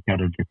got kicked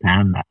out of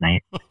Japan that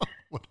night,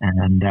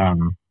 and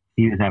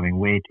he was having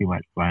way too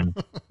much fun.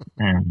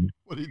 And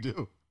what did he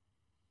do?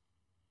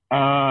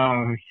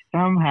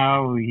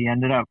 Somehow he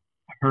ended up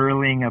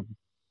hurling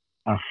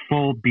a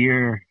full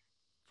beer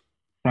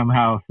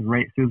somehow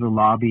right through the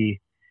lobby,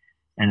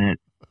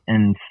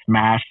 and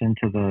smashed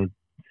into the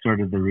sort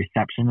of the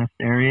receptionist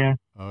area.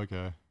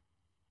 Okay.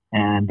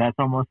 And that's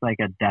almost like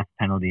a death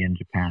penalty in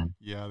Japan.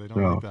 Yeah, they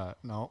don't like that.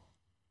 No.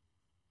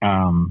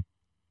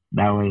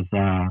 That was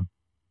that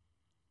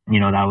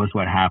was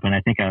what happened.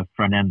 I think a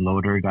front end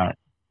loader got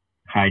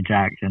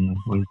hijacked and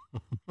was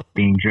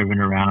being driven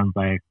around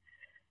by a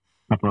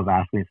couple of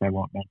athletes I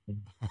won't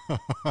mention.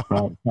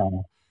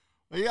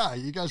 But yeah,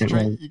 you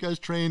guys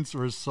trained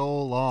for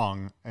so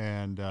long,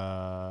 and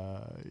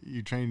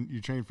you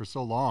train for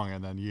so long,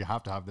 and then you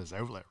have to have this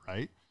outlet,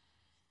 right?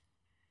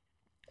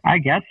 I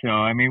guess so.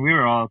 I mean, we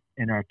were all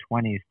in our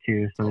 20s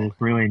too, so there's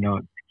really no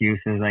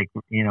excuses. Like,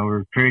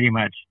 we're pretty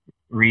much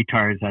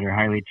retards that are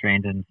highly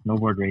trained in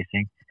snowboard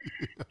racing.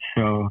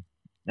 So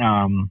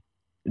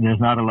there's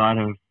not a lot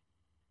of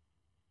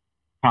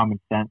common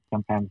sense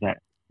sometimes that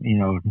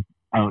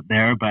out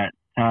there, but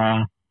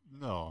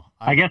no,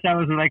 I guess I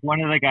was like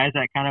one of the guys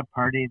that kind of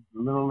partied a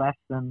little less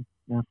than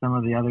some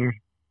of the other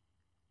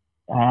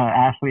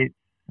athletes.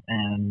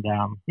 And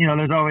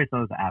there's always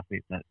those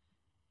athletes that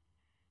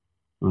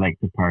like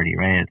to party,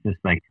 right? It's just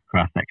like a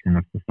cross section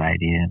of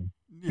society, and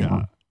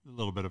a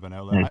little bit of an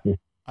outlet.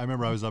 I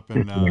remember I was up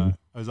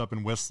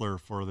in Whistler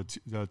for the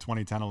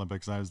 2010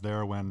 Olympics. I was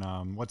there when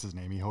what's his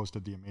name? He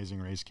hosted the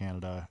Amazing Race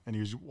Canada, and he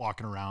was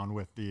walking around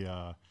with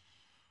the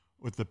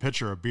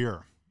pitcher of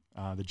beer,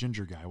 the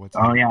ginger guy.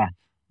 Yeah.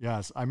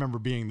 Yes, I remember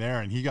being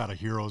there, and he got a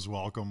hero's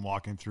welcome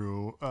walking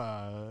through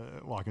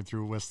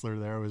Whistler.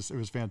 There it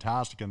was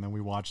fantastic. And then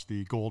we watched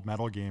the gold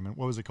medal game, and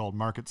what was it called?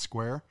 Market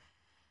Square.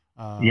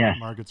 Yes.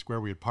 Market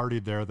Square. We had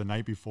partied there the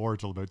night before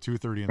till about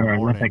 2:30 in the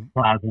morning. Olympic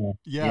Plaza.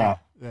 Yeah,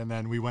 and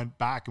then we went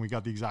back and we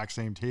got the exact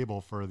same table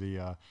for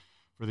the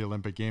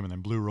Olympic game, and then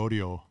Blue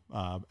Rodeo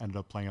ended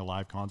up playing a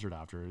live concert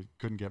after. It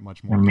couldn't get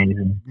much more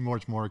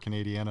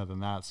Canadiana than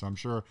that. So I'm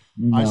sure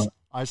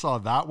I saw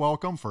that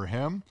welcome for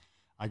him.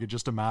 I could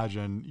just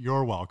imagine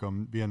your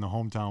welcome being the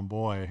hometown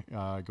boy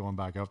going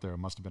back out there. It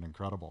must have been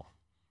incredible.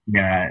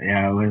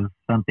 Yeah, it was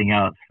something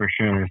else for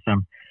sure.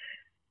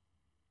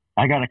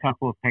 I got a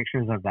couple of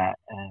pictures of that,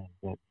 and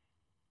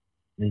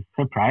it's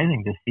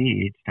surprising to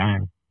see each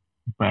time,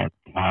 but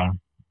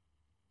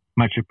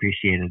much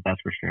appreciated,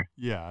 that's for sure.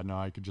 Yeah, no,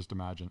 I could just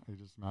imagine.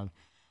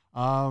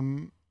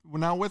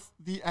 Now with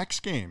the X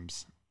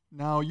Games,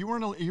 now you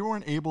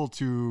weren't able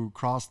to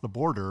cross the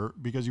border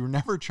because you were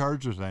never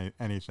charged with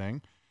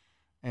anything.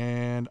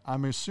 And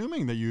I'm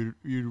assuming that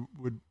you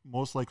would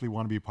most likely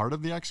want to be part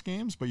of the X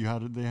Games, but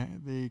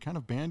they kind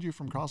of banned you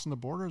from crossing the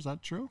border. Is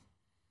that true?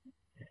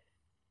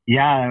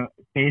 Yeah,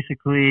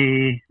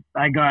 basically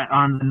I got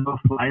on the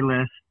no-fly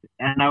list,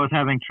 and I was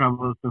having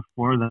troubles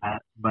before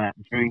that, but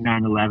during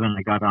 9/11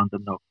 I got on the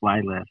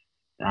no-fly list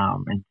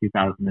in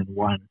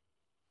 2001.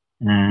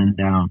 And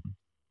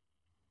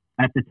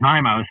at the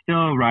time I was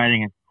still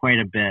riding quite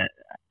a bit.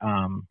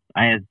 I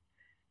had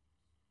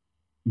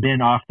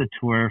been off the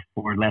tour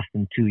for less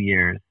than 2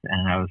 years,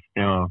 and I was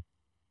still,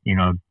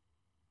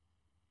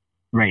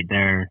 right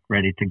there,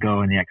 ready to go,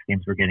 and the X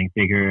Games were getting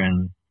bigger,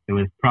 and it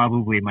was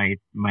probably my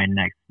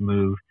next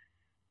move.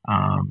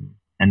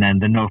 And then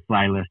the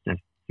no-fly list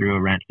just threw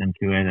a wrench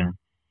into it, and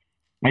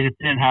I just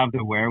didn't have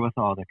the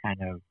wherewithal to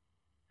kind of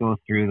go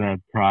through the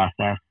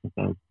process,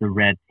 the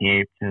red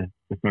tape to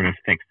sort of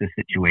fix the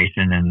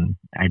situation, and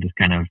I just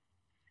kind of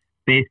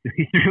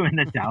basically threw in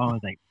the towel. I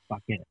was like,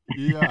 fuck it.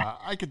 Yeah,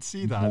 I could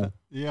see that.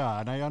 Yeah,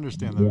 and I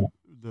understand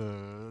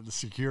the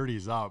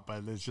security's up,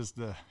 but it's just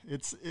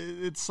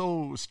it's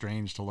so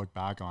strange to look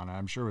back on.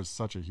 I'm sure it was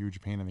such a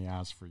huge pain in the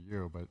ass for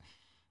you, but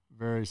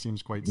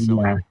seems quite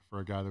silly for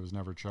a guy that was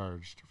never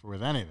charged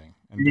with anything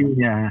and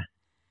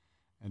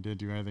didn't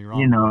do anything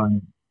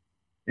wrong.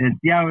 It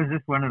was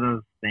just one of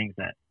those things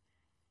that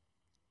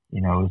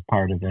it was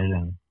part of it,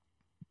 and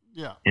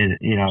it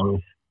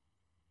was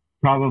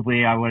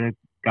probably I would have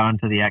gone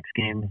to the X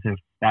Games if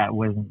that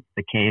wasn't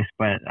the case,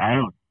 but I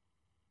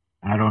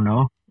don't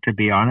know, to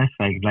be honest.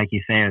 Like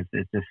you say,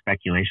 it's just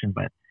speculation,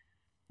 but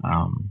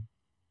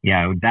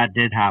that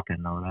did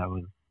happen though. That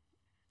was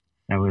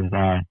there was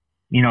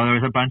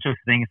a bunch of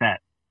things that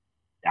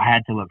I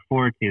had to look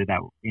forward to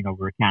that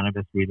were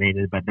cannabis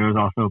related, but there was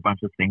also a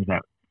bunch of things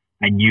that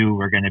I knew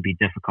were going to be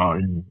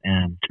difficult,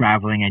 and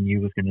traveling I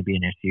knew was going to be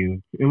an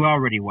issue. It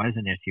already was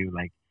an issue.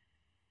 Like,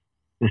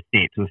 the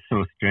States was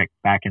so strict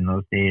back in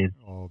those days.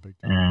 Oh, big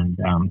time.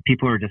 And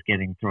people were just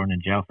getting thrown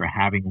in jail for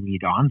having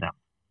weed on them.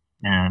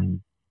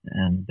 And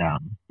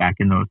back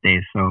in those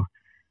days. So,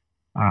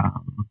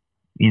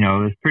 it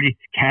was pretty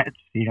sketch,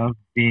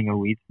 being a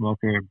weed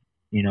smoker,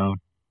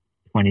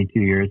 22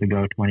 years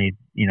ago,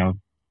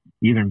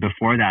 even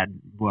before that,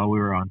 while we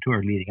were on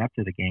tour leading up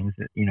to the games,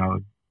 you know,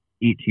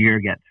 each year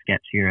gets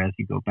sketchier as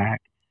you go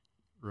back.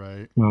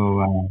 Right.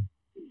 So,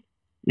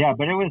 yeah,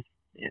 but it was,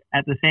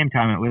 at the same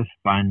time, it was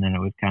fun, and it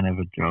was kind of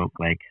a joke,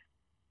 like,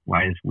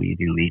 why is weed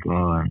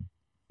illegal? And,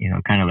 you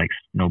know, kind of like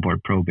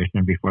snowboard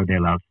prohibition before they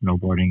allowed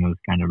snowboarding. It was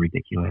kind of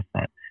ridiculous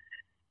that,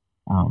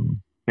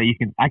 but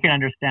I can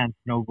understand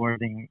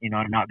snowboarding, you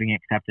know, not being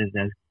accepted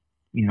as,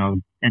 you know,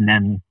 and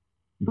then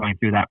going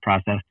through that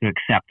process to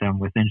accept them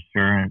with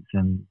insurance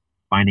and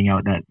finding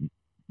out that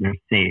they're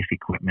safe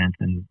equipment.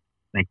 And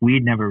like,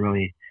 weed never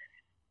really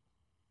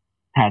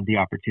had the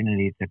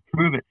opportunity to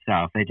prove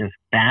itself. They just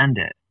banned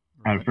it.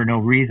 Right. For no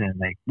reason,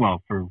 like,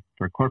 well, for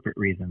corporate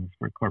reasons,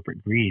 for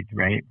corporate greed,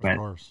 right? Of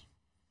course.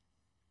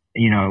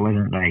 You know, it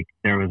wasn't like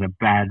there was a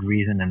bad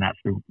reason and that's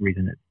the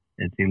reason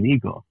it's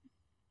illegal.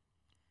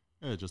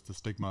 Yeah, just the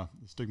stigma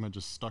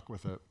just stuck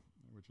with it,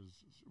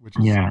 which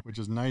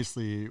is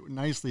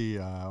nicely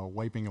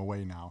wiping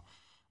away now,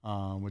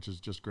 which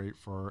is just great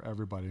for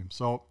everybody.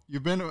 So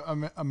you've been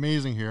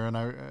amazing here, and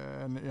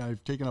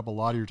I've taken up a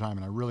lot of your time,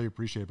 and I really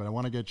appreciate it. But I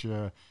want to get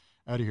you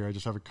out of here. I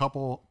just have a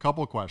couple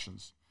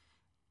questions.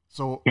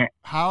 So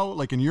how,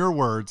 like in your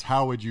words,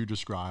 how would you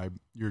describe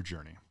your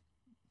journey?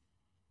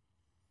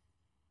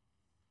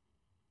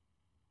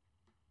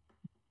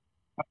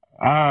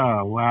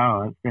 Oh,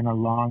 wow. It's been a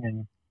long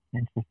and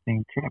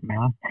interesting trip,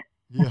 man.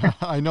 Yeah,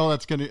 I know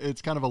it's kind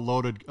of a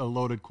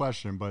loaded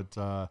question, but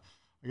I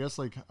guess,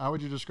 like, how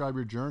would you describe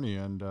your journey,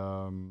 and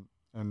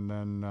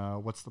then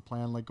what's the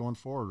plan like going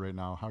forward right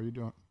now? How are you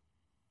doing?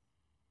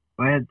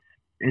 Well,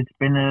 it's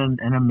been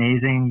an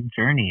amazing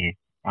journey.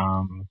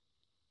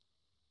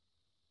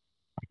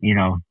 You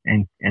know,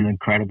 an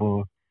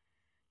incredible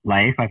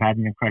life. I've had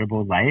an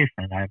incredible life,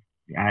 and I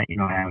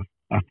have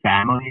a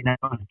family now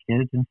and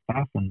kids and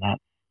stuff, and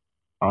that's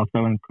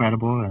also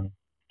incredible. And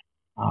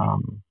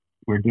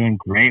we're doing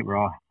great. We're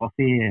all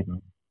healthy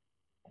and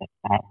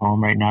at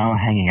home right now,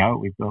 hanging out.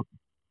 We've built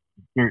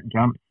dirt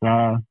jumps.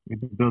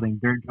 We've been building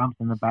dirt jumps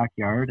in the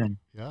backyard, and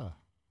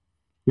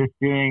just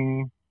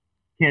doing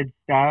kid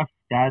stuff,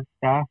 dad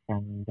stuff,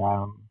 and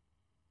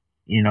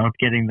you know,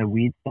 getting the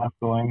weed stuff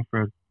going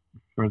for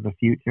the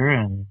future,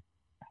 and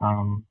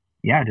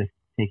just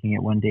taking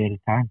it one day at a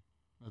time.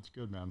 That's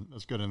good, man.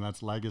 That's good. And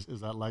that's legacy.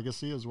 Is that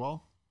legacy as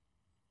well?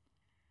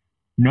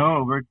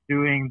 No, we're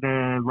doing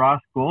the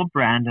Ross Gold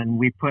brand, and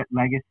we put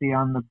legacy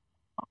on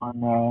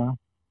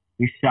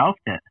we shelved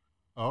it.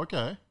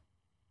 Okay.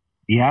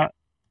 Yeah.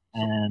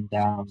 And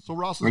so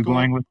Ross's we're Gold,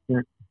 going with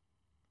the.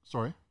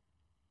 Sorry.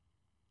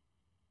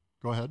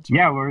 Go ahead. Sorry.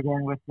 Yeah, we're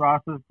going with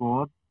Ross's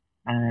Gold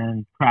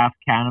and craft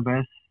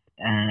cannabis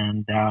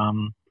and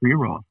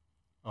pre-rolls.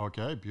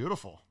 Okay,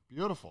 beautiful.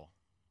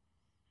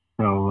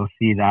 So we'll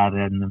see that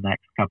in the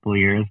next couple of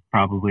years.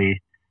 Probably,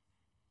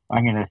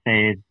 I'm going to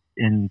say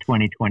in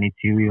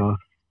 2022,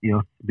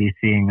 you'll be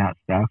seeing that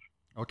stuff.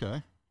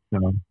 Okay.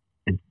 So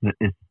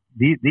it's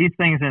these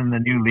things in the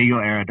new legal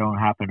era don't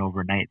happen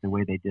overnight the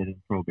way they did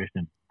in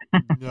Prohibition.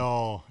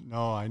 No,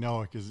 I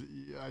know, because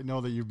I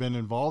know that you've been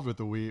involved with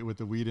the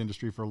weed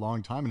industry for a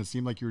long time, and it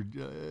seemed like you're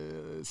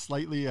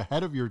slightly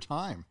ahead of your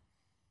time.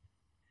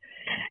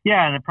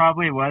 Yeah, and it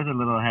probably was a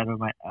little ahead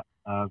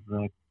of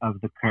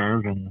the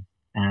curve,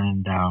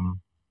 and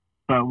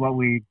but what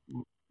we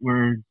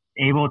were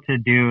able to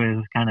do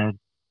is kind of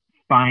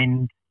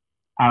find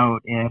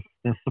out if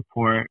the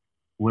support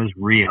was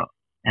real,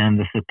 and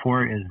the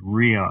support is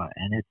real,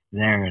 and it's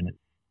there, and it's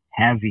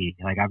heavy.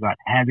 Like, I've got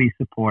heavy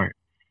support,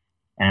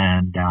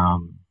 and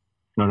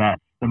so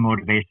that's the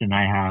motivation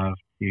I have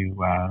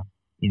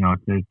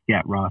to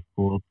get Ross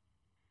Gold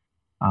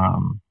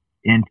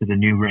into the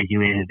new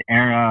regulated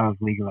era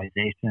of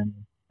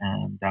legalization.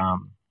 And,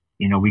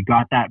 we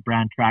got that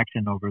brand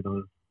traction over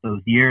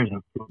those years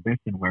of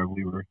Prohibition where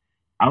we were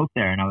out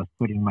there and I was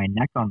putting my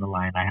neck on the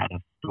line. I had a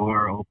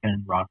store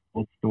open, Ross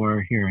Gold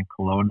store here in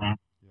Kelowna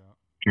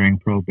during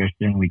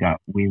Prohibition.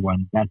 We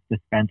won Best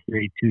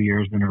Dispensary 2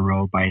 years in a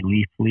row by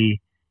Leafly.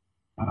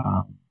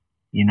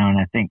 And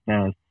I think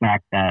the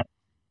fact that,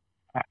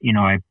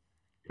 I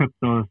took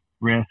those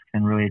risks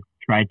and really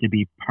tried to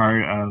be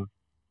part of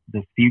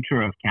the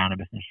future of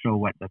cannabis and show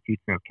what the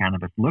future of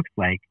cannabis looks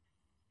like,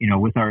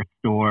 with our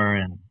store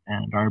and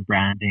our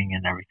branding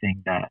and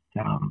everything that,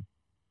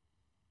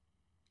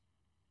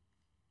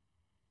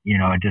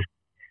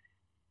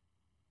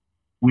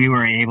 we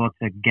were able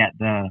to get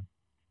to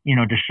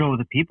show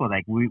the people,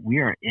 like, we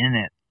are in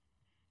it,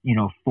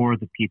 for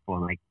the people,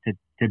 like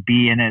to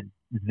be in it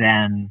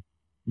then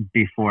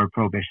before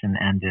Prohibition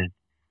ended,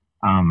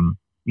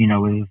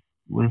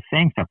 was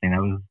saying something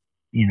that was,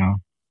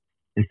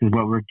 this is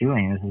what we're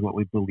doing. This is what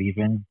we believe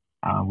in.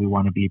 We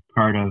want to be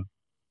part of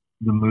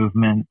the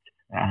movement,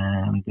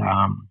 and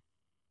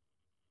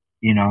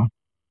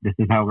this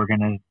is how we're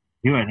going to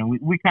do it. And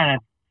we kind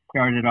of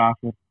started off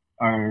with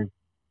our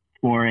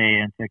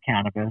foray into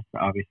cannabis,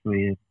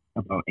 obviously,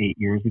 about 8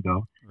 years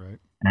ago. Right.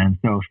 And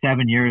so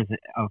 7 years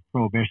of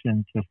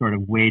Prohibition to sort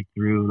of wade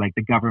through, like,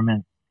 the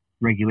government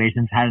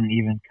regulations hadn't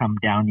even come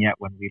down yet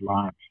when we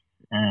launched.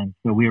 And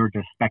so we were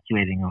just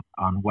speculating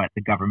on what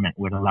the government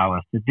would allow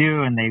us to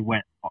do. And they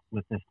went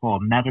with this whole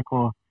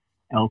medical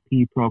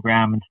LP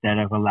program instead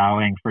of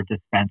allowing for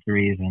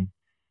dispensaries and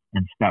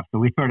stuff. So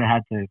we sort of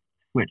had to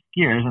switch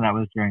gears, and that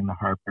was during the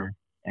Harper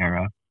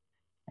era.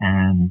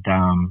 And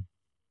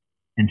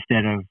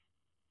instead of,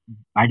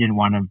 I didn't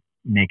want to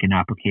make an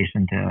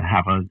application to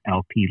have a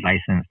LP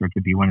license or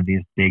to be one of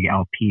these big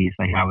LPs.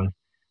 Like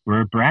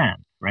we're a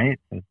brand, right?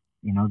 So,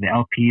 you know, the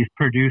LPs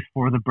produce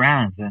for the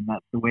brands, and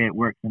that's the way it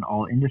works in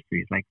all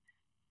industries. Like,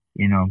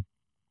 you know,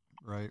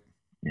 right.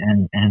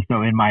 And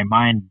so in my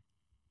mind,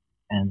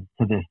 and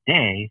to this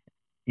day,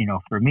 you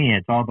know, for me,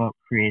 it's all about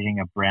creating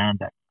a brand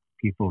that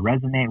people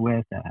resonate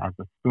with, that has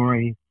a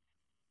story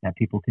that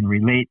people can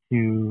relate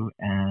to,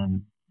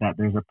 and that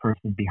there's a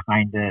person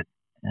behind it,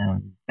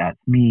 and that's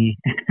me.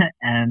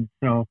 And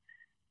so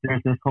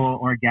there's this whole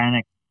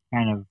organic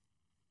kind of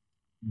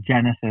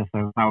genesis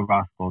of how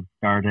Ross Gold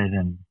started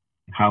and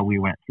how we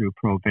went through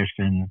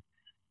Prohibition,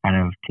 kind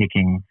of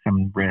taking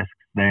some risks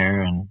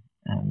there and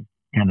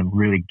kind of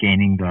really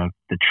gaining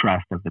the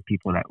trust of the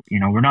people that, you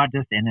know, we're not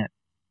just in it,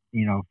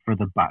 you know, for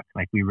the buck.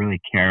 Like, we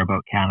really care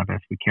about cannabis.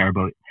 We care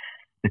about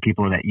the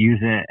people that use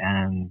it,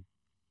 and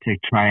to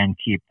try and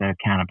keep the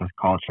cannabis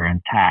culture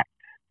intact,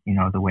 you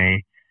know, the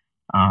way,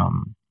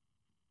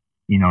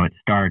 you know, it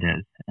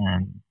started.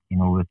 And, you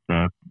know, with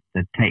the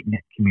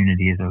tight-knit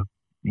communities of,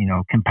 you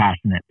know,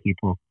 compassionate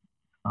people,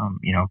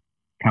 you know,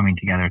 coming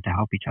together to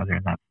help each other.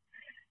 And that's,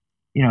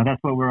 you know, that's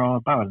what we're all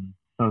about. And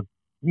so,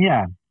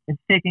 yeah,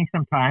 it's taking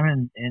some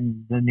time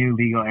in the new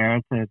legal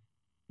era to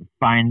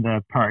find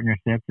the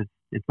partnerships.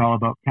 It's all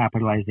about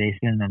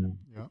capitalization, and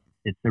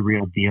it's the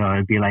real deal.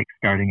 It'd be like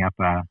starting up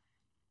a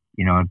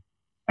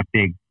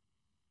big,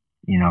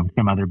 you know,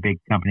 some other big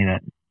company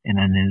that in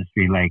an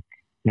industry like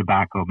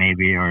tobacco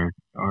maybe, or,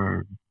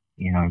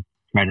 you know,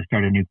 try to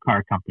start a new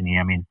car company.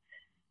 I mean,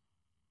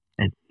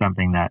 it's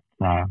something that,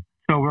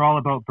 so we're all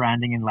about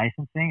branding and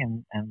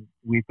licensing, and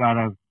we've got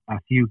a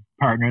few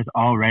partners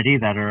already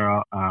that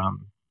are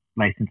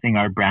licensing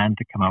our brand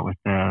to come out with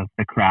the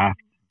craft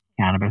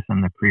cannabis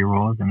and the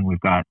pre-rolls. And we've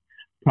got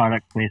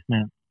product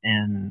placement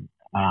in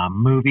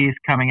movies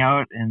coming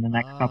out in the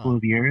next couple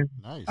of years.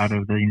 Nice. Out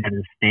of the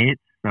United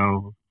States.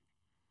 So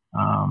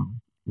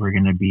we're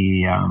going to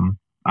be, I'm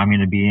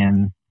going to be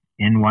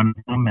in one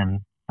of them.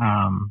 And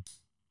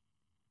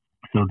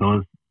so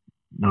those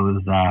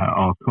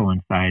all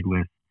coincide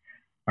with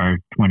our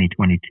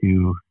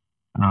 2022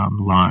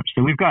 launch.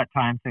 So we've got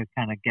time to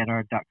kind of get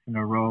our ducks in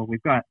a row.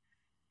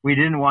 We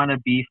didn't want to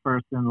be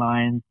first in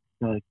line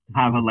to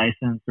have a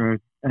license or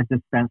a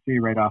dispensary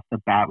right off the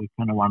bat. We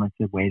kind of wanted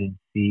to wait and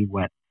see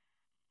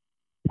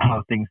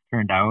how things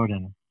turned out.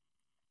 And,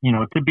 you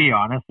know, to be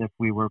honest, if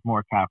we were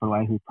more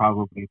capitalized, we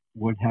probably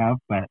would have.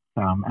 But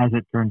as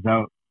it turns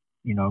out,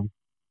 you know,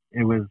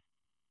 it was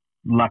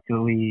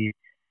luckily,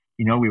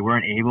 you know, we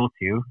weren't able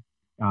to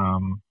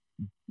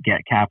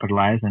get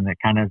capitalized, and it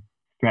kind of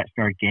stretched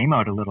our game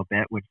out a little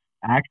bit, which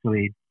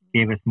actually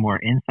gave us more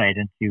insight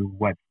into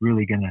what's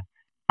really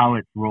how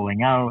it's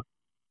rolling out,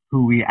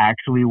 who we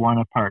actually want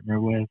to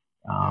partner with.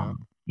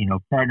 You know,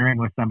 partnering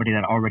with somebody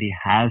that already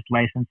has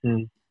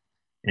licenses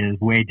is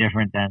way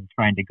different than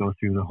trying to go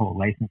through the whole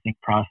licensing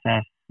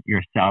process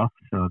yourself.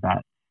 So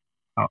that's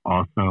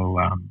also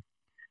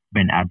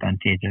been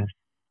advantageous.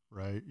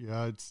 Right.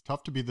 Yeah. It's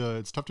tough to be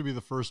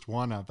the first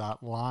one at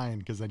that line,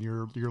 because then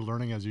you're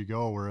learning as you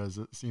go. Whereas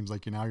it seems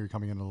like you're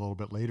coming in a little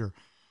bit later,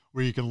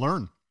 where you can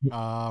learn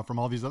from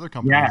all these other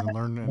companies and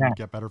learn and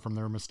get better from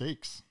their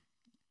mistakes.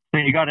 So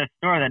you got a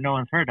store that no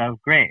one's heard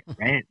of. Great.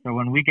 Right. So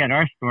when we get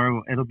our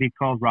store, it'll be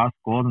called Ross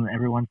Gold, and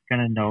everyone's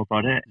going to know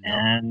about it. Yep.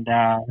 And,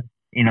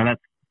 you know,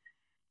 that's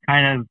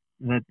kind of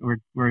that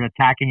we're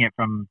attacking it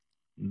from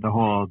the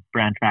whole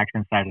brand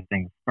traction side of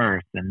things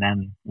first. And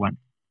then once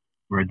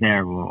we're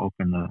there,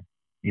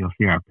 you'll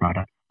see our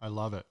product. I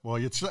love it. Well,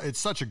 it's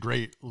such a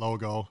great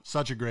logo,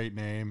 such a great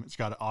name. It's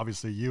got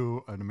obviously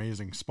you, an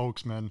amazing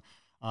spokesman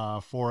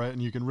for it.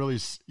 And you can really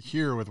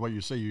hear with what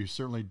you say, you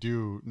certainly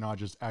do not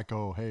just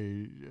echo,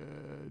 hey,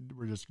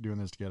 we're just doing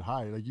this to get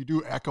high. Like, you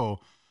do echo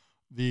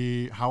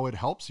how it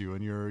helps you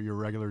in your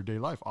regular day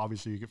life.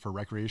 Obviously you get for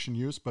recreation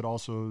use, but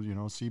also, you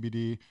know,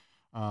 CBD,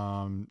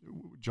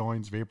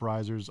 joints,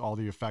 vaporizers, all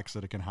the effects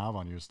that it can have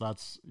on you. So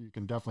you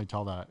can definitely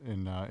tell that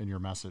in your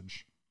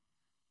message.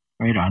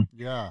 Right on.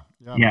 Yeah.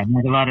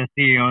 Not a lot of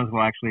CEOs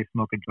will actually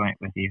smoke a joint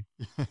with you.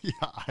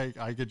 Yeah,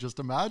 I could just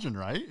imagine,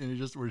 right? And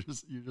you're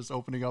just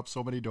opening up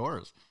so many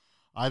doors.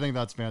 I think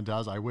that's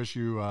fantastic. I wish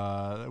you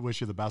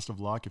the best of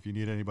luck. If you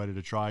need anybody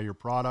to try your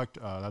product,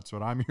 that's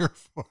what I'm here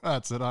for.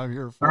 That's what I'm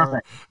here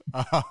for.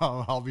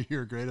 I'll be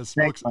your greatest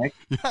spokesman.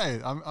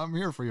 Yeah, I'm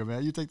here for you,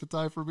 man. You take the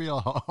time for me.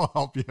 I'll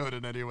help you out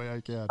in any way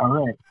I can.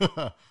 All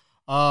right.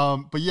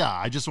 But yeah,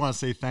 I just want to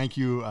say thank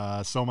you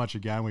so much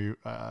again.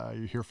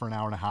 You're here for an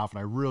hour and a half, and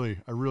I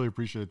really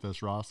appreciate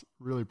this, Ross.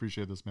 Really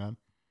appreciate this, man.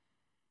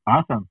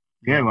 Awesome.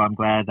 Good. Well, I'm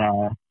glad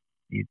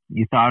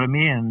you thought of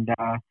me, and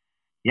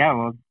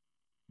we'll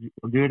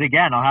we'll do it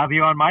again. I'll have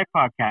you on my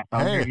podcast.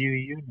 I'll Hey. interview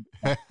you.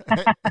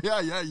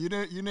 Yeah.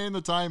 You name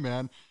the time,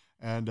 man.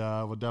 And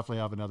we'll definitely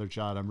have another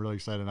chat. I'm really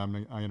excited. I'm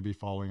going to be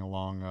following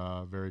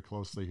along very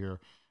closely here.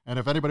 And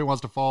if anybody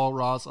wants to follow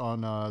Ross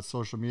on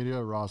social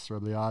media, Ross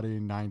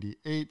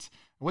Rebliati98.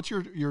 What's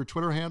your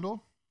Twitter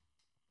handle?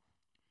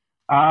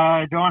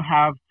 I don't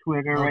have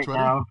Twitter No right Twitter?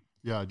 now.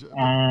 Yeah.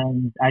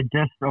 And I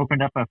just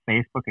opened up a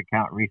Facebook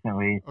account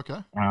recently. Okay.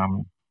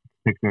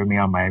 Picture of me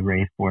on my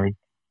race board.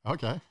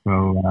 Okay.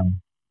 So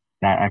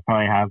that I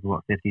probably have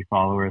about 50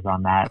 followers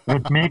on that. So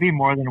it's maybe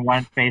more than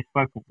one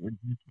Facebook.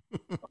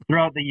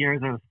 Throughout the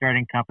years of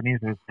starting companies,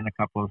 there's been a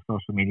couple of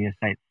social media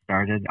sites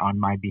started on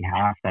my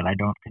behalf that I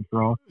don't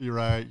control. You're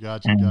right.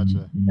 Gotcha.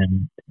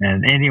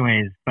 And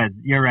anyways, but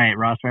you're right.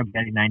 Ross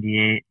Rebliati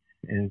 98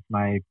 is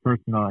my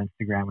personal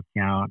Instagram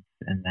account,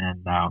 and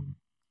then I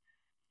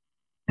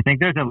think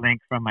there's a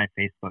link from my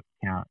Facebook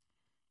account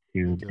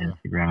to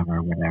Instagram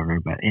or whatever.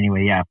 But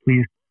anyway, yeah,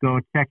 please go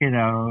check it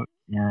out.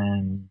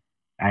 And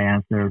I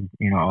answered,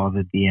 all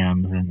the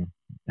DMs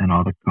and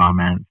all the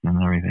comments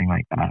and everything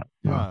like that.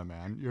 So, yeah,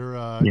 man,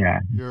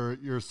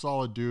 you're a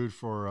solid dude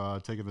for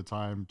taking the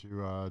time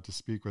to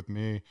speak with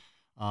me.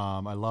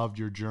 I loved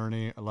your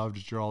journey. I loved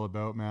what you're all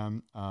about,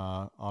 man.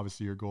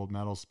 Obviously, your gold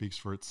medal speaks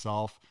for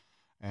itself.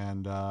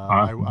 And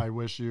awesome. I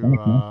wish you,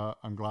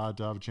 I'm glad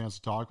to have a chance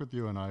to talk with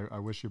you, and I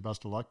wish you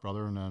best of luck,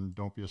 brother, and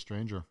don't be a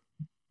stranger.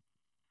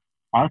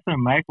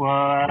 Awesome, Mike.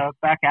 Well,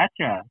 back at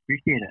you.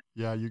 Appreciate it.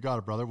 Yeah, you got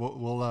it, brother.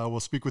 We'll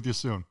speak with you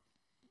soon.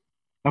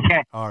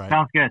 Okay. All right.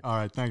 Sounds good. All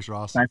right. Thanks,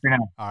 Ross. Bye for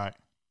now. All right.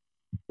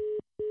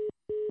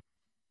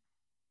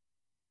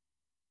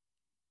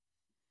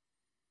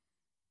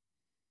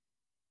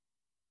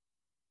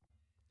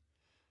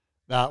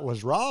 That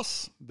was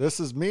Ross. This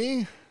is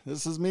me.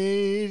 This is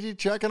me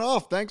checking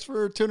off. Thanks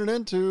for tuning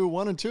in to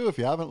 1 and 2. If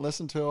you haven't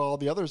listened to all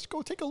the others,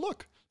 go take a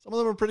look. Some of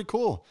them are pretty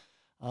cool.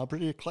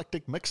 Pretty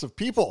eclectic mix of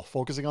people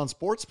focusing on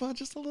sports, but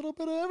just a little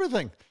bit of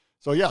everything.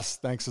 So yes,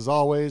 thanks as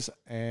always,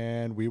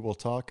 and we will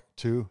talk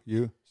to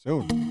you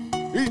soon.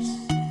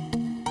 Peace.